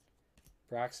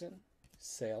 Broxton,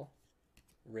 Sale,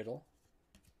 Riddle,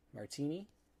 Martini,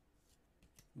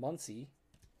 Muncy,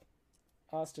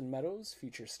 Austin Meadows,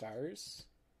 Future Stars,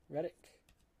 Reddick,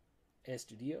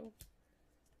 Estudio,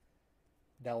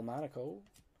 Delmonico,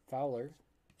 Fowler,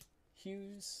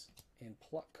 Hughes, and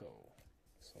Plutko.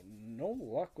 So no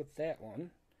luck with that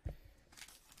one.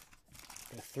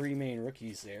 The three main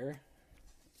rookies there.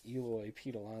 Eloy,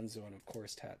 Pete Alonso, and of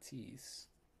course Tatis.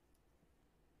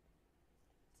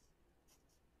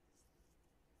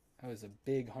 I was a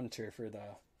big hunter for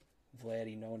the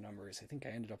Vladdy no numbers. I think I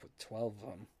ended up with 12 of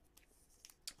them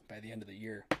by the end of the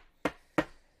year.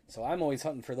 So I'm always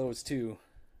hunting for those too.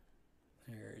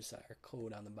 There's our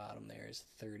code on the bottom there is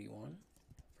 31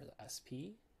 for the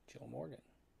SP, Joe Morgan.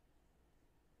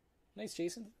 Nice,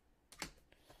 Jason.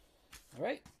 All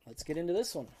right, let's get into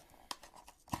this one.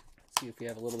 See if we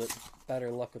have a little bit better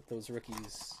luck with those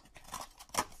rookies.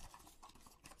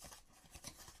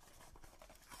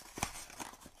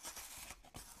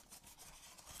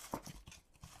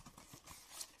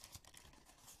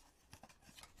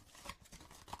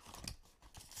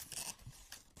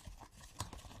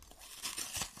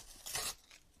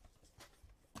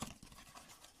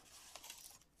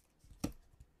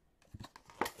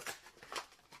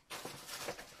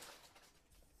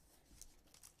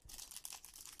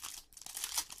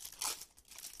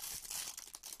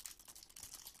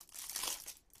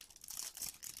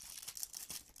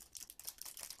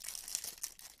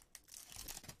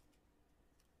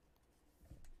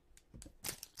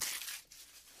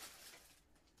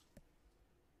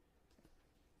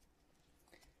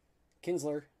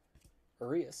 Kinsler,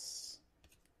 Urias,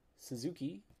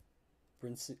 Suzuki,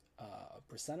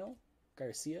 Briseno,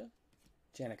 Garcia,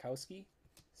 Janikowski,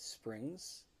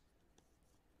 Springs,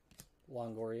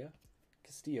 Longoria,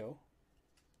 Castillo,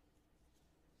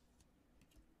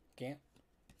 Gant,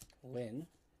 Lynn,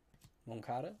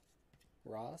 Moncada,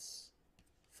 Ross,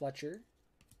 Fletcher,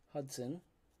 Hudson,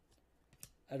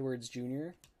 Edwards Jr.,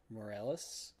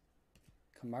 Morales,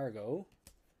 Camargo,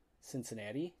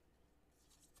 Cincinnati,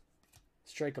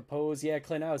 Strike a pose. Yeah,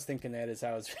 Clint, I was thinking that as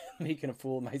I was making a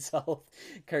fool of myself.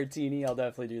 Cartini, I'll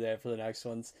definitely do that for the next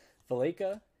ones.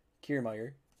 Valleca,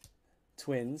 Kiermaier,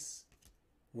 Twins,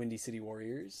 Windy City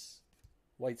Warriors,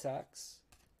 White Sox,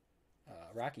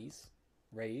 Rockies,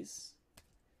 Rays,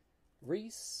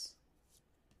 Reese,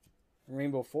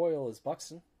 Rainbow Foil is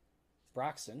Broxton,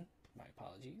 my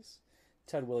apologies,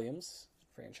 Ted Williams,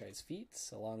 franchise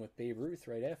feats, along with Babe Ruth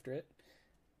right after it.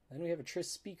 Then we have a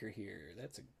Tris Speaker here.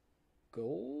 That's a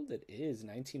gold. It is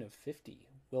 19 of 50.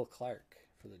 Will Clark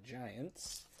for the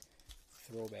Giants.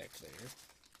 Throwback there.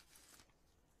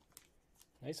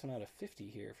 Nice one out of 50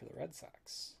 here for the Red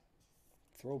Sox.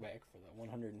 Throwback for the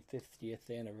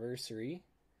 150th anniversary.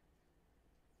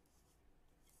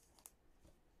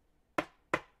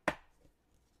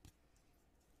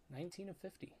 $19 of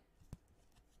 50.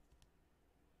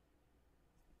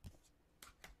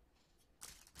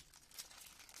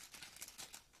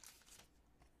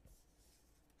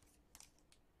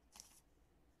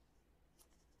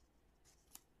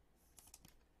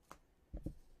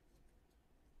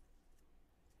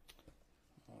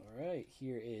 Alright,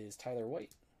 here is Tyler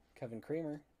White, Kevin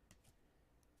Kramer,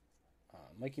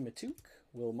 Mikey Matuk,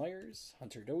 Will Myers,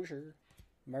 Hunter Dozier,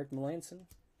 Mark Melanson,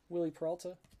 Willie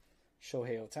Peralta,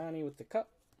 Shohei Ohtani with the cup,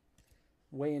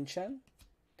 Wei and Chen,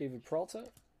 David Peralta,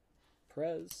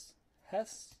 Perez,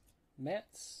 Hess,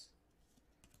 Matz,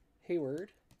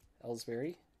 Hayward,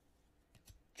 Ellsbury,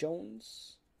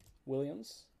 Jones,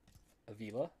 Williams,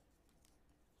 Avila,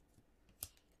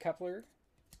 Kepler,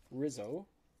 Rizzo,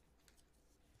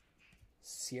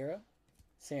 Sierra,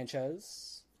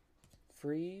 Sanchez,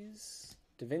 Freeze,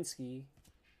 Davinsky,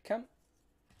 Kemp,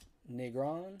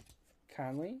 Negron,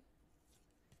 Conley,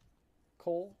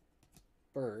 Cole,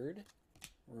 Bird,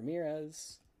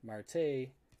 Ramirez, Marte,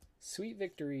 Sweet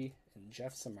Victory, and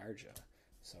Jeff Samardzija.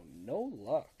 So no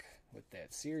luck with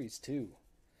that Series 2.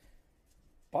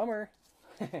 Bummer.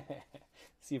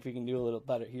 See if we can do a little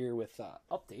better here with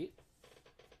Update.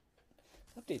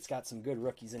 Update's got some good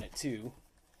rookies in it too.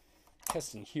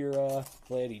 Keston Hiura,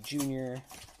 Vladdy Jr.,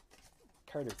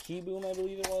 Carter Keyboom, I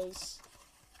believe it was.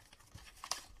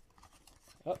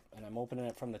 Oh, and I'm opening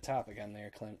it from the top again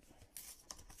there, Clint.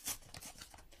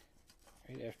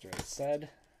 Right after I said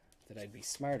that I'd be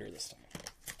smarter this time.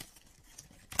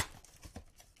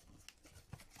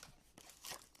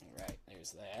 Alright,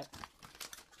 there's that.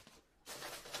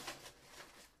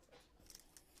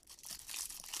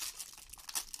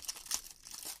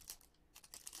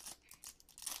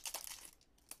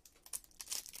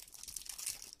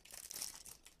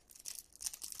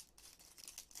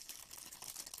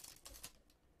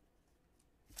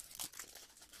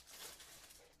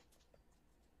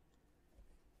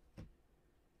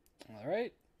 All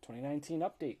right, 2019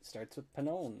 update starts with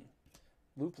Pannone,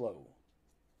 Luplo,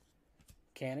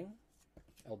 Canning,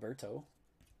 Alberto,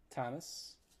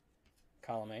 Thomas,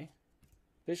 Colome,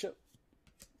 Bishop,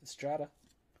 Estrada,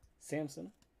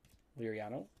 Sampson,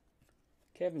 Liriano,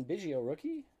 Kevin Biggio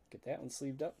rookie, get that one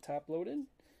sleeved up, top loaded,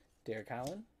 Derek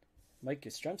Holland, Mike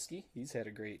Yastrzemski, he's had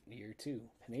a great year too,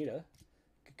 Pineda,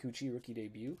 Kikuchi rookie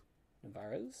debut,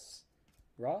 Navarez,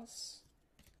 Ross,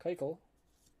 Keuchel,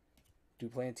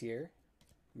 Duplantier,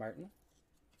 Martin,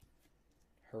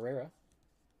 Herrera,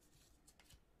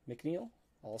 McNeil,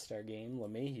 All-Star Game,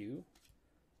 LeMahieu,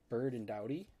 Bird and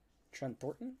Dowdy, Trent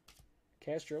Thornton,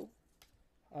 Castro,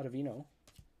 Ottavino,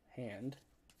 Hand,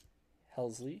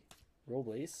 Helsley,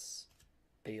 Robles,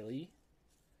 Bailey,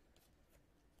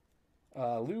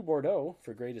 Lou Bordeaux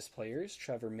for greatest players,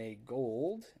 Trevor May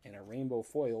Gold, and a rainbow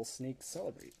foil Snake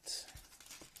Celebrate.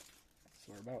 So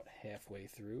we're about halfway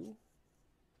through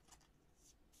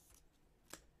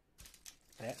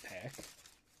that pack.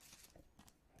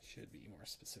 Should be more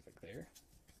specific there.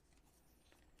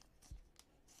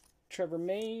 Trevor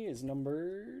May is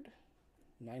numbered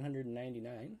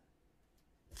 999.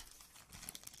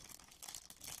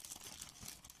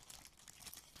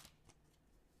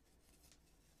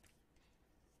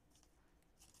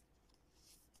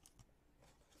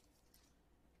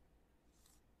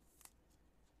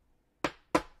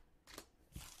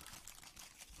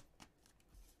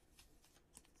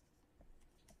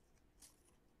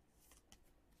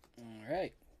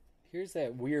 Alright, here's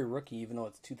that weird rookie, even though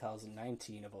it's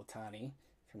 2019 of Ohtani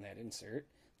from that insert.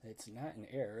 It's not an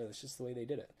error, that's just the way they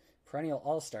did it. Perennial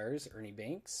All-Stars, Ernie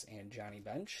Banks and Johnny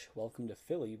Bench. Welcome to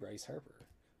Philly, Bryce Harper.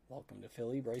 Welcome to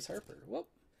Philly, Bryce Harper. Whoop!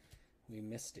 We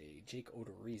missed a Jake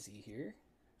Odorizzi here.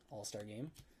 All-Star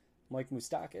Game. Mike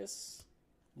Moustakas,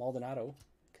 Maldonado,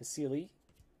 Casilli,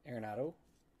 Arenado,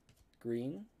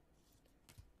 Green.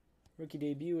 Rookie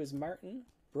debut is Martin,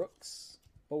 Brooks,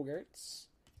 Bogarts,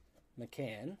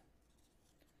 McCann,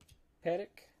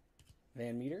 Paddock,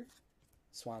 Van Meter,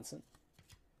 Swanson,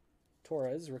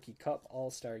 Torres, Rookie Cup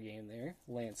All-Star Game there,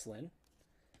 Lance Lynn,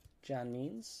 John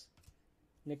Means,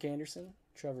 Nick Anderson,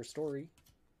 Trevor Story,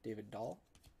 David Dahl,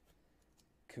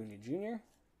 Cunha Jr.,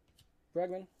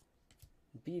 Bregman,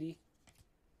 Beatty,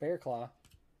 Bearclaw,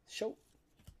 Schopp,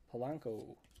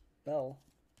 Polanco, Bell,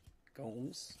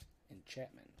 Gomes, and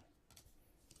Chapman.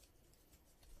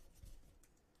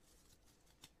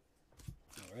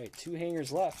 Alright, 2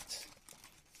 hangers left.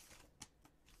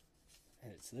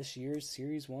 And it's this year's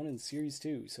Series 1 and Series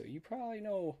 2, so you probably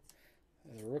know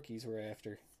the rookies we're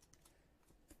after.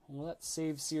 Well, let's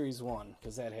save Series 1,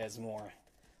 because that has more.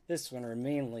 This one, we're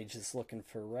mainly just looking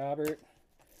for Robert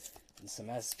and some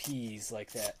SPs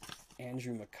like that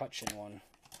Andrew McCutcheon one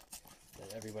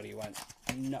that everybody went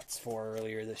nuts for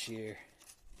earlier this year.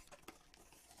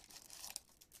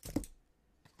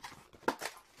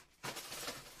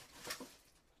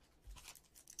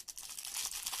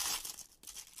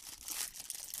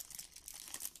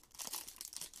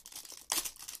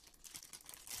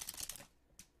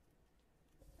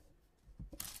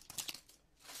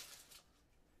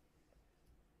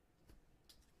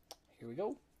 Here we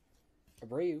go.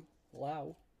 Abreu,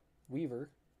 Lau, Weaver,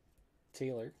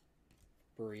 Taylor,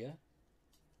 Berea,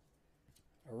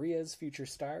 Arias Future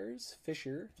Stars,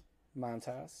 Fisher,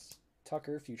 Montas,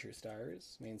 Tucker Future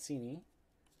Stars, Mancini,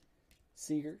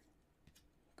 Seager,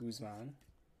 Guzman,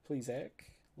 Plezak,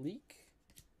 Leak,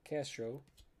 Castro,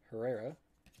 Herrera,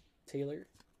 Taylor,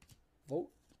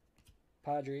 Vogt,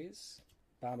 Padres,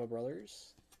 Bamba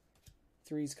Brothers,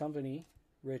 Three's Company,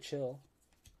 Rich Hill,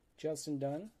 Justin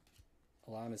Dunn,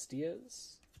 Alanis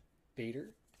Diaz, Bader,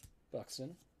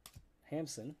 Buxton,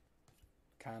 Hampson,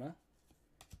 Kana,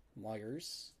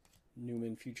 Myers,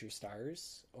 Newman Future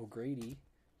Stars, O'Grady,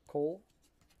 Cole,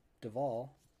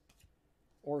 Duvall,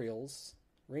 Orioles,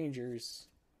 Rangers,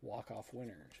 walk-off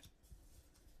winner.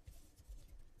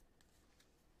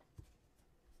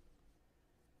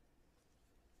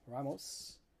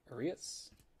 Ramos, Arias,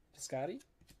 Piscotti,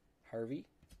 Harvey,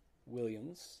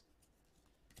 Williams,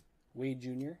 Wade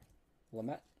Jr.,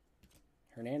 Lamet,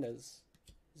 Hernandez,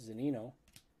 Zanino,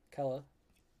 Kella,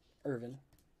 Irvin,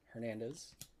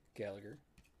 Hernandez, Gallagher,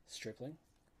 Stripling,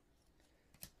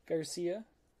 Garcia,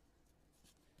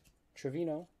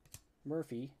 Trevino,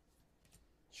 Murphy,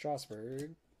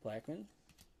 Strasburg, Blackman,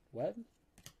 Webb,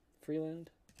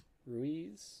 Freeland,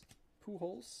 Ruiz,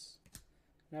 Pujols.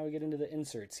 Now we get into the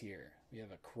inserts here. We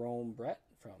have a Chrome Brett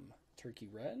from Turkey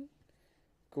Red,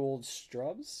 Gold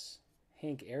Strubs,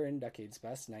 Hank Aaron, Decade's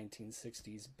Best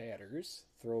 1960s Batters,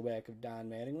 throwback of Don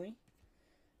Mattingly,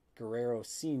 Guerrero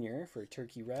Sr. for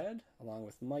Turkey Red, along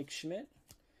with Mike Schmidt,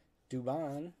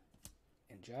 Dubon,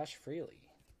 and Josh Fraley.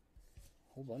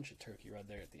 Whole bunch of turkey red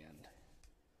there at the end.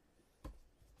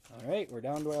 All right, we're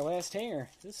down to our last hanger.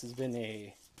 This has been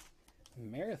a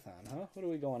marathon, huh? What are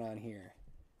we going on here?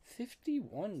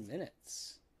 51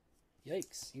 minutes.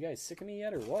 Yikes. You guys sick of me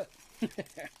yet or what?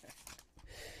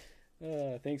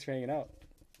 Thanks for hanging out.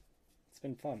 It's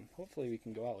been fun. Hopefully we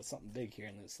can go out with something big here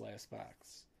in this last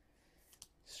box.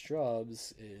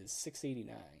 Strubs is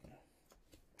 $6.89.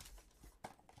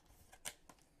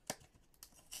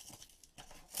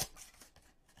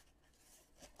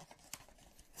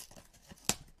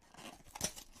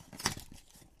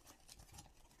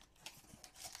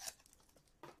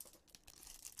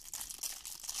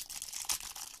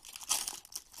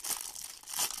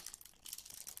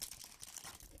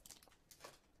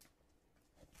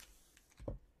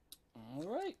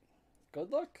 Alright,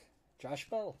 good luck. Josh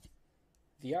Bell,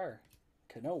 VR,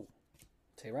 Cano,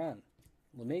 Tehran,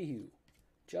 LeMahieu,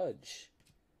 Judge.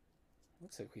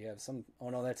 Looks like we have some... Oh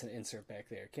no, that's an insert back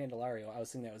there. Candelario, I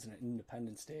was thinking that was an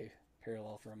Independence Day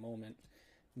parallel for a moment.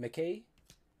 McKay,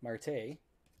 Marte,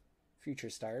 Future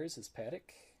Stars is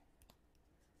Paddock,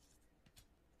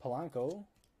 Polanco,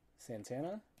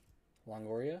 Santana,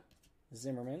 Longoria,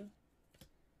 Zimmerman,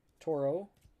 Toro,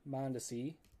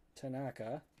 Mondesi,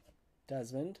 Tanaka,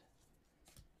 Desmond,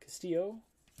 Castillo,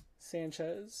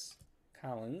 Sanchez,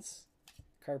 Collins,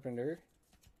 Carpenter,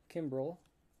 Kimbrel,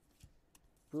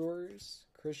 Brewers,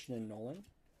 Christian and Nolan.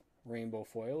 Rainbow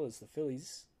foil is the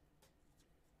Phillies.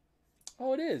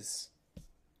 Oh, it is.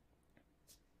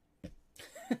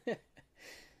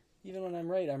 Even when I'm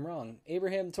right, I'm wrong.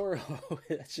 Abraham Toro.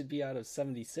 That should be out of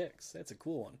 76. That's a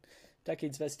cool one.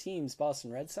 Decade's Best Teams,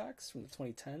 Boston Red Sox from the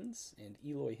 2010s. And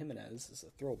Eloy Jimenez is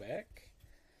a throwback.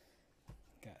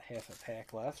 Got half a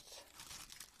pack left.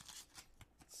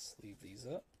 Let's sleeve these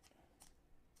up.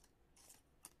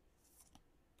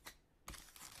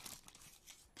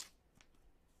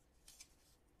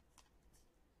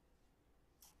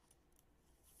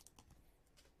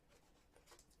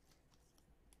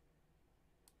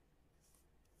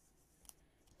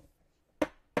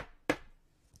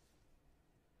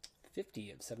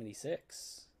 $50 of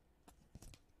 76.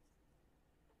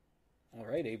 All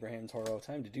right, Abraham Toro,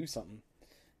 time to do something.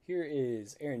 Here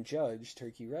is Aaron Judge,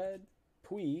 Turkey Red,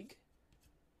 Puig,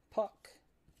 Puck,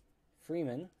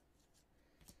 Freeman,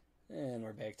 and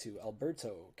we're back to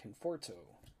Alberto, Conforto,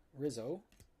 Rizzo,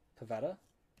 Pavetta,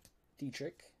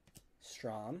 Dietrich,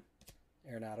 Strom,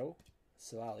 Arenado,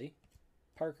 Savali,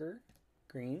 Parker,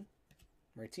 Green,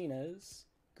 Martinez,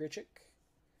 Grichuk,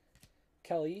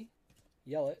 Kelly,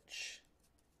 Yelich,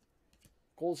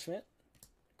 Goldschmidt,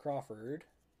 Crawford,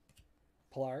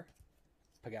 Pilar,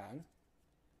 Pagan,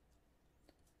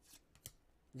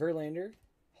 Verlander,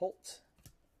 Holt,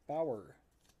 Bauer,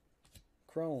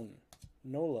 Crone,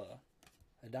 Nola,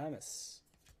 Adames,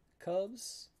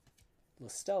 Cubs,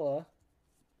 LaStella,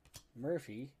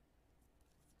 Murphy,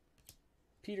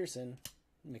 Peterson,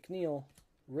 McNeil,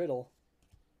 Riddle,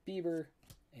 Bieber,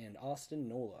 and Austin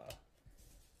Nola.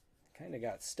 Kind of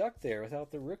got stuck there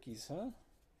without the rookies, huh?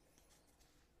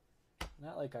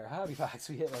 Not like our hobby box.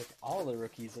 We hit like all the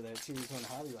rookies of that Series 1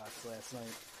 hobby box last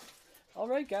night.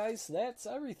 Alright guys, that's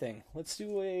everything. Let's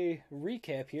do a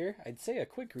recap here. I'd say a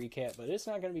quick recap, but it's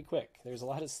not going to be quick. There's a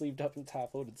lot of sleeved up and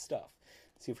top loaded stuff.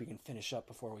 Let's see if we can finish up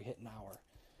before we hit an hour.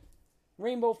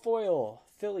 Rainbow foil,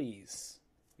 Phillies.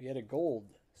 We had a gold,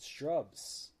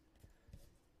 Strubs.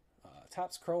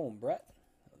 Topps Chrome, Brett.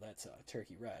 That's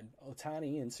Turkey Red.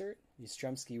 Otani insert,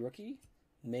 Yastrzemski rookie.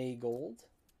 May gold.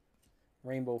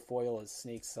 Rainbow foil is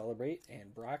Snakes Celebrate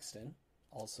and Broxton.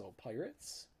 Also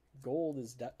Pirates. Gold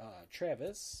is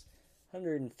Travis.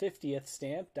 150th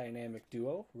stamp, Dynamic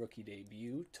Duo. Rookie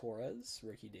debut, Torres.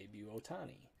 Rookie debut,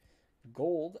 Otani.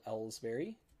 Gold,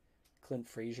 Ellsbury. Clint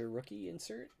Frazier rookie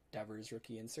insert. Devers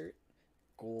rookie insert.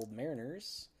 Gold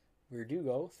Mariners.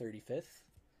 Verdugo, 35th.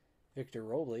 Victor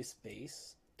Robles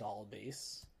base. Dahl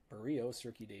base. Barrios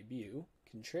rookie debut.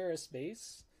 Contreras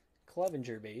base.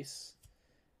 Clevenger base.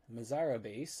 Mazzara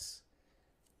base.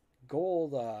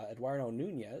 Gold Eduardo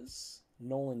Nunez.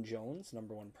 Nolan Jones,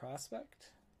 number 1 prospect.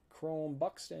 Chrome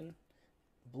Buxton.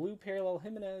 Blue Parallel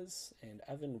Jimenez. And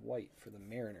Evan White for the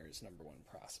Mariners, number 1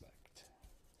 prospect.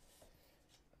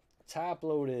 Top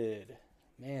loaded.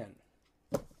 Man,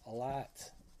 a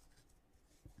lot.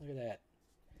 Look at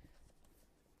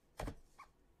that.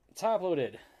 Top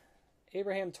loaded.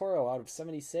 Abraham Toro out of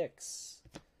 76.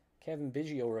 Kevin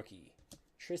Biggio rookie.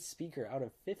 Tris Speaker out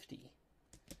of 50.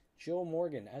 Joe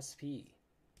Morgan SP.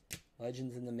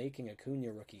 Legends in the Making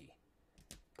Acuna rookie.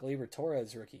 Gleyber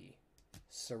Torres rookie.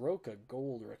 Soroka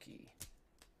gold rookie.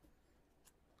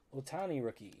 Otani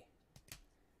rookie.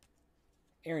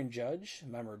 Aaron Judge,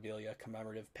 memorabilia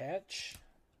commemorative patch.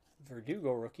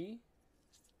 Verdugo rookie.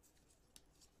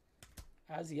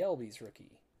 Ozzie Albies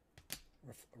rookie.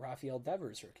 Rafael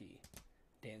Devers rookie.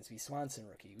 Dansby Swanson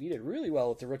rookie. We did really well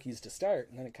with the rookies to start,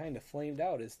 and then it kind of flamed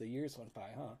out as the years went by,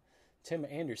 huh? Tim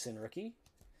Anderson rookie.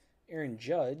 Aaron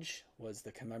Judge was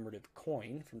the commemorative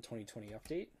coin from 2020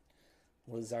 update.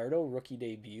 Luzardo rookie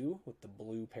debut with the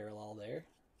blue parallel there.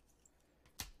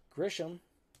 Grisham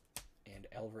and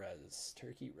Alvarez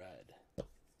turkey red.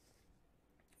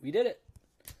 We did it.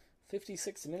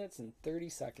 56 minutes and 30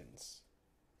 seconds.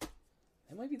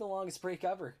 That might be the longest break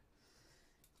ever.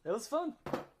 That was fun.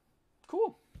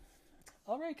 Cool.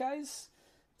 All right, guys.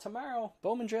 Tomorrow,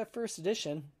 Bowman Draft First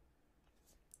Edition.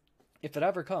 If it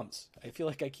ever comes. I feel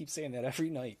like I keep saying that every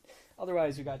night.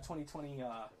 Otherwise, we got 2020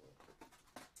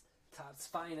 Topps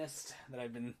Finest that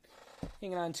I've been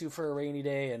hanging on to for a rainy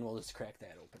day, and we'll just crack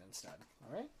that open instead.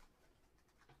 All right?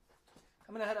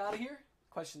 I'm going to head out of here.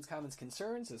 Questions, comments,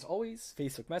 concerns, as always,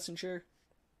 Facebook Messenger,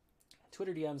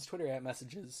 Twitter DMs, Twitter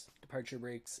 @messages,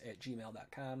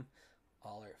 departurebreaks@gmail.com.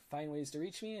 All are fine ways to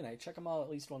reach me, and I check them all at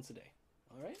least once a day.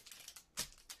 All right?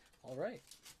 All right.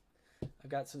 I've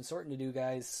got some sorting to do,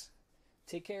 guys.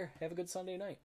 Take care. Have a good Sunday night.